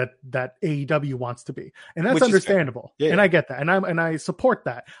wrestling that AEW wants to be. And that's understandable. Yeah. And I get that. And I support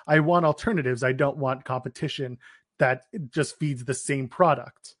that. I want alternatives. I don't want competition that just feeds the same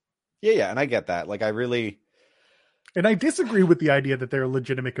product. Yeah, and I get that. Like, and I disagree with the idea that they're a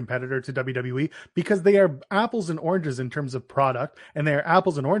legitimate competitor to WWE because they are apples and oranges in terms of product, and they are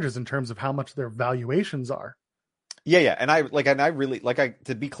apples and oranges in terms of how much their valuations are. Yeah, and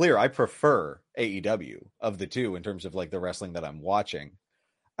to be clear, I prefer AEW of the two in terms of like the wrestling that I'm watching.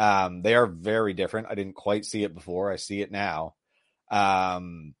 They are very different. I didn't quite see it before. I see it now.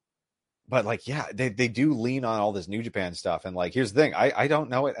 But like, yeah, they do lean on all this New Japan stuff. And like, here's the thing. I don't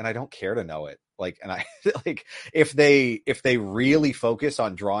know it and I don't care to know it. Like, and I like if they really focus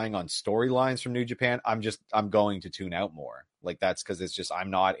on drawing on storylines from New Japan, I'm going to tune out more. Like that's because it's just,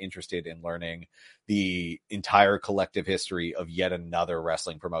 I'm not interested in learning the entire collective history of yet another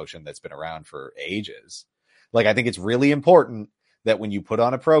wrestling promotion that's been around for ages. Like, I think it's really important that when you put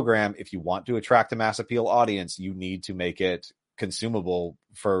on a program, if you want to attract a mass appeal audience, you need to make it consumable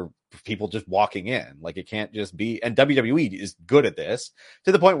for people just walking in. Like it can't just be, and WWE is good at this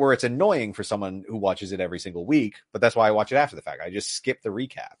to the point where it's annoying for someone who watches it every single week, but that's why I watch it after the fact. I just skip the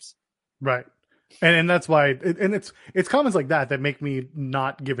recaps. Right. And that's why, and it's comments like that make me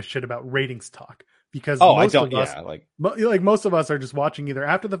not give a shit about ratings talk because most of us are just watching either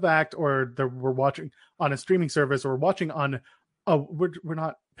after the fact or we're watching on a streaming service or watching on we're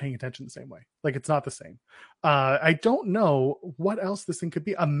not paying attention the same way. Like it's not the same. I don't know what else this thing could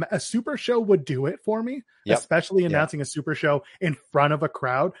be. A super show would do it for me, especially announcing a super show in front of a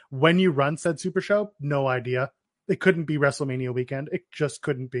crowd. When you run said super show, no idea. It couldn't be WrestleMania weekend. It just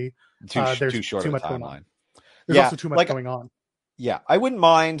couldn't be. There's too short too much going on. There's also too much going on. Yeah, I wouldn't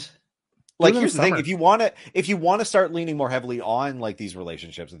mind. Like, here's the thing: if you want to start leaning more heavily on like these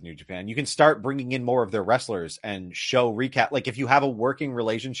relationships with New Japan, you can start bringing in more of their wrestlers and show recap. Like, if you have a working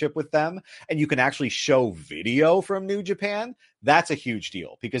relationship with them and you can actually show video from New Japan, that's a huge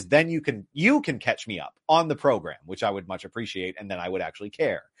deal because then you can catch me up on the program, which I would much appreciate, and then I would actually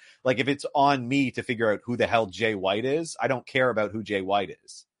care. Like, if it's on me to figure out who the hell Jay White is, I don't care about who Jay White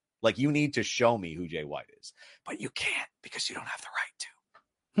is. Like, you need to show me who Jay White is, but you can't because you don't have the right to.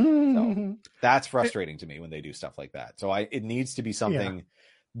 So that's frustrating to me when they do stuff like that. So it needs to be something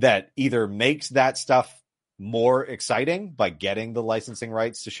that either makes that stuff more exciting by getting the licensing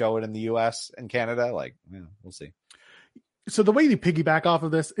rights to show it in the US and Canada. Like, we'll see. So the way you piggyback off of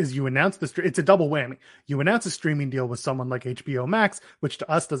this is you announce it's a double whammy. You announce a streaming deal with someone like HBO Max, which to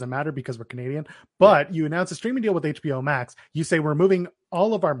us doesn't matter because we're Canadian, but you announce a streaming deal with HBO Max. You say we're moving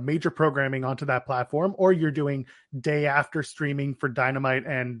all of our major programming onto that platform, or you're doing day after streaming for Dynamite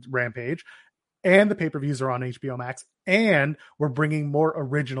and Rampage. and the pay-per-views are on HBO Max, and we're bringing more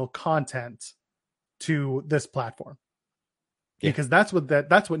original content to this platform. Because that's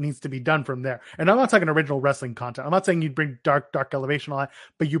what needs to be done from there. And I'm not talking original wrestling content. I'm not saying you bring Dark Elevation a lot,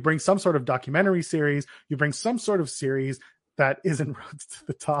 but you bring some sort of documentary series. You bring some sort of series that isn't Roads to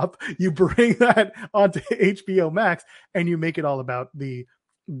the Top. You bring that onto HBO Max, and you make it all about you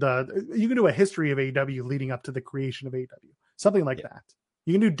can do a history of AEW leading up to the creation of AEW, something like that.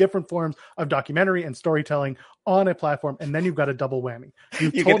 You can do different forms of documentary and storytelling on a platform, and then you've got a double whammy.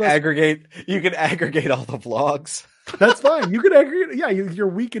 You can aggregate all the vlogs. That's fine. You can aggregate, your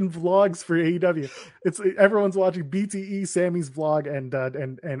weekend vlogs for AEW. It's everyone's watching BTE, Sammy's vlog,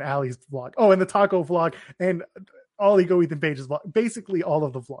 and Ali's vlog. Oh, and the taco vlog, and all Ego Ethan Page's vlog. Basically, all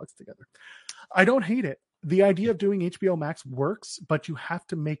of the vlogs together. I don't hate it. The idea of doing HBO Max works, but you have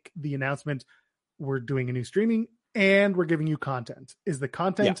to make the announcement: we're doing a new streaming, and we're giving you content. The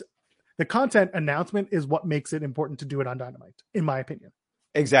content announcement is what makes it important to do it on Dynamite, in my opinion.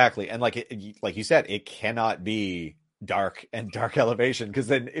 Exactly. And like you said, it cannot be Dark and Dark Elevation, because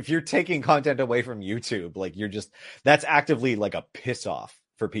then if you're taking content away from YouTube, like that's actively like a piss off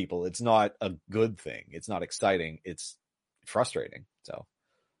for people. It's not a good thing. It's not exciting. It's frustrating. So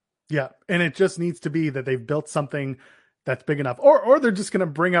yeah. And it just needs to be that they've built something that's big enough, or they're just going to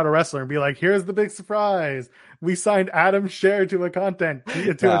bring out a wrestler and be like, here's the big surprise. We signed Adam Scherr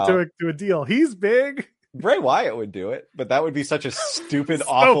to a deal. He's big. Bray Wyatt would do it, but that would be such a stupid,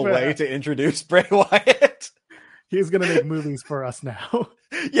 awful way to introduce Bray Wyatt. He's going to make movies for us now.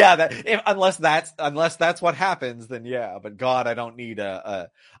 Yeah, unless that's what happens, then yeah. But God, I don't need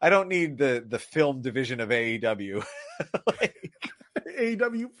the film division of AEW.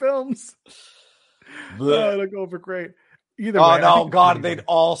 AEW films. It'll go over great. Either way, no, God, they'd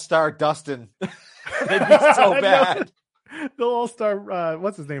all star Dustin. They'd be so bad. They'll all star.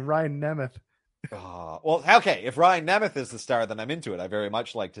 What's his name? Ryan Nemeth. Well, okay. If Ryan Nemeth is the star, then I'm into it. I very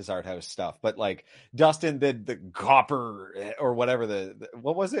much liked his art house stuff. But like Dustin did the Copper or whatever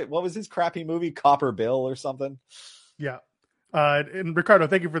what was it? What was his crappy movie? Copper Bill or something? Yeah. And Ricardo,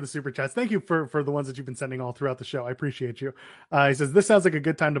 thank you for the super chats. Thank you for the ones that you've been sending all throughout the show. I appreciate you. He says, this sounds like a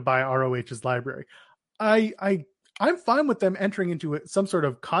good time to buy ROH's library. I'm fine with them entering into some sort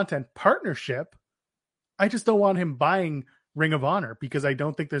of content partnership. I just don't want him buying Ring of Honor, because I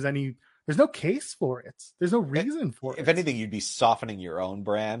don't think there's no case for it. There's no reason for it. If anything, you'd be softening your own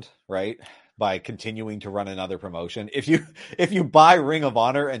brand, right? By continuing to run another promotion. If you buy Ring of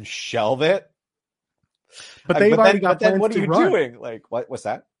Honor and shelve it, but they've already got plans. What are you doing? Like, what's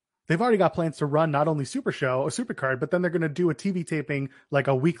that? They've already got plans to run not only Super Show or Supercard, but then they're going to do a TV taping like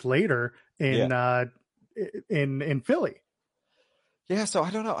a week later in Philly. Yeah, so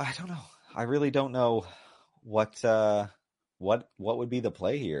I don't know. I really don't know what would be the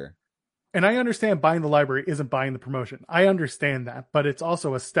play here. And I understand buying the library isn't buying the promotion. I understand that, but it's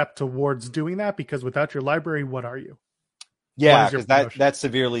also a step towards doing that, because without your library, what are you? Yeah, because that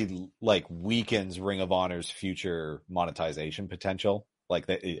severely like weakens Ring of Honor's future monetization potential. Like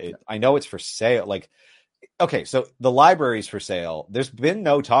I know it's for sale. Like, okay, so the library's for sale. There's been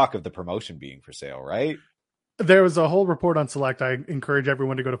no talk of the promotion being for sale, right? There was a whole report on Select. I encourage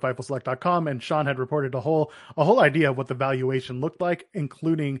everyone to go to FightfulSelect.com, and Sean had reported a whole idea of what the valuation looked like,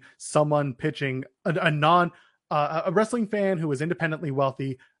 including someone pitching a wrestling fan who was independently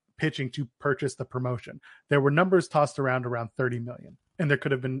wealthy pitching to purchase the promotion. There were numbers tossed around 30 million, and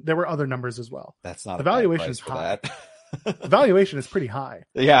there were other numbers as well. That's not the valuation is high. The valuation is pretty high.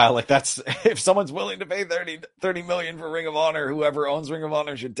 Yeah, like that's, if someone's willing to pay 30 million for Ring of Honor, whoever owns Ring of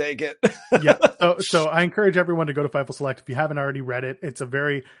Honor should take it. Yeah. So I encourage everyone to go to Fightful Select if you haven't already read it. It's a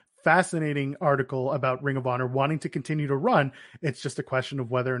very fascinating article about Ring of Honor wanting to continue to run. It's just a question of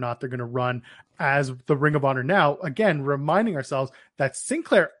whether or not they're going to run as the Ring of Honor now. Again, reminding ourselves that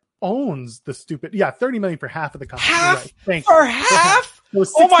Sinclair owns the 30 million for half of the company. Half? Right. For half?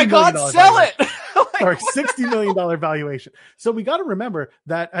 Oh my God, sell it! Sorry, $60 million valuation. So we got to remember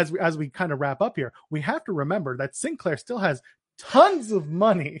that as we kind of wrap up here, we have to remember that Sinclair still has tons of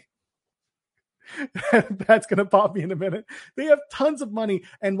money. That's going to pop me in a minute. They have tons of money.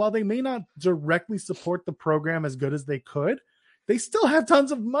 And while they may not directly support the program as good as they could, they still have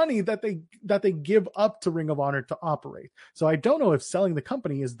tons of money that they give up to Ring of Honor to operate. So I don't know if selling the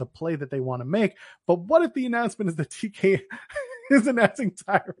company is the play that they want to make, but what if the announcement is that TK is announcing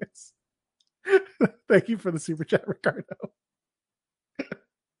Tyrus? Thank you for the super chat, Ricardo.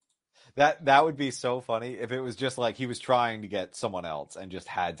 That would be so funny if it was just like he was trying to get someone else and just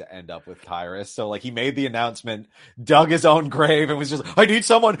had to end up with Tyrus. So like he made the announcement, dug his own grave, and was just, I need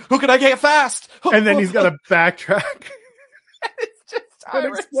someone. Who can I get fast? And then he's got to backtrack. It's just Then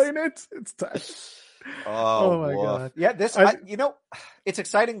explain it. It's Tyrus. Oh my God. Yeah, it's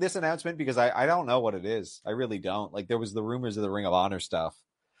exciting, this announcement, because I don't know what it is. I really don't. Like, there was the rumors of the Ring of Honor stuff.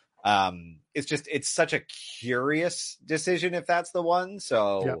 It's such a curious decision if that's the one.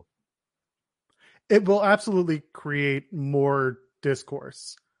 So yeah. It will absolutely create more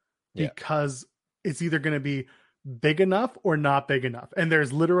discourse because it's either going to be big enough or not big enough. And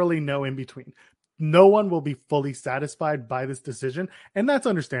there's literally no in between. No one will be fully satisfied by this decision. And that's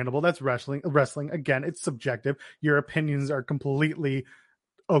understandable. That's wrestling. Again, it's subjective. Your opinions are completely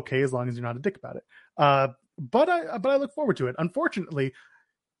okay as long as you're not a dick about it. But I look forward to it. Unfortunately,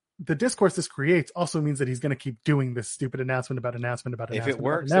 the discourse this creates also means that he's going to keep doing this stupid announcement about announcement. If it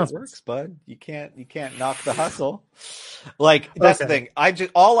works, it works, bud. You can't knock the hustle. Like, that's the thing.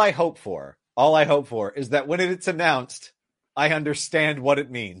 All I hope for is that when it's announced, I understand what it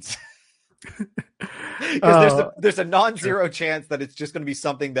means. Because there's a non-zero chance that it's just going to be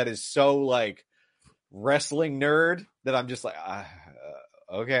something that is so like wrestling nerd that I'm just like,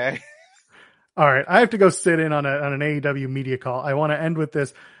 okay. All right, I have to go sit in on an AEW media call. I want to end with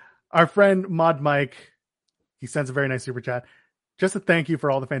this. Our friend Mod Mike, he sends a very nice super chat. Just a thank you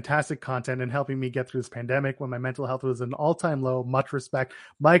for all the fantastic content and helping me get through this pandemic when my mental health was an all-time low. Much respect.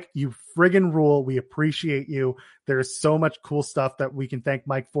 Mike, you friggin' rule. We appreciate you. There's so much cool stuff that we can thank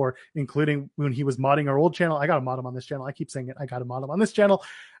Mike for, including when he was modding our old channel. I got to mod him on this channel. I keep saying it. I got to mod him on this channel.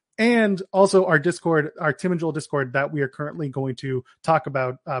 And also our Discord, our Tim and Joel Discord that we are currently going to talk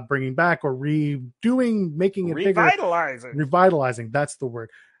about bringing back or redoing, making it revitalizing. bigger. Revitalizing. That's the word.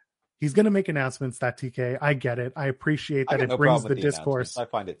 He's going to make announcements, that TK. I get it. I appreciate that it brings the discourse. I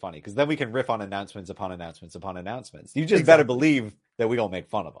find it funny because then we can riff on announcements upon announcements upon announcements. You just better believe that we don't make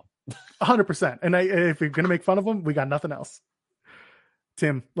fun of them. 100%. And if we're going to make fun of them, we got nothing else.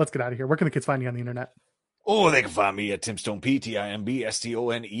 Tim, let's get out of here. Where can the kids find you on the internet? Oh, they can find me at TimStoneP,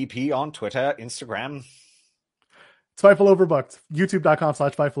 TIMBSTONEP on Twitter, Instagram. It's Fightful Overbooked.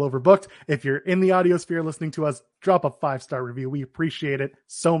 YouTube.com/Fightful Overbooked. If you're in the audio sphere listening to us, drop a 5-star review. We appreciate it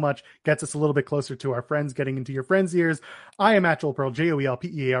so much. Gets us a little bit closer to our friends, getting into your friends' ears. I am at Joel Pearl,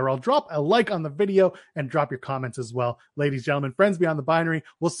 JOELPEARL. Drop a like on the video and drop your comments as well. Ladies, gentlemen, friends beyond the binary,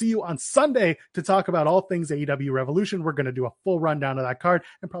 we'll see you on Sunday to talk about all things AEW Revolution. We're going to do a full rundown of that card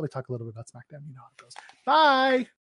and probably talk a little bit about SmackDown. You know how it goes. Bye.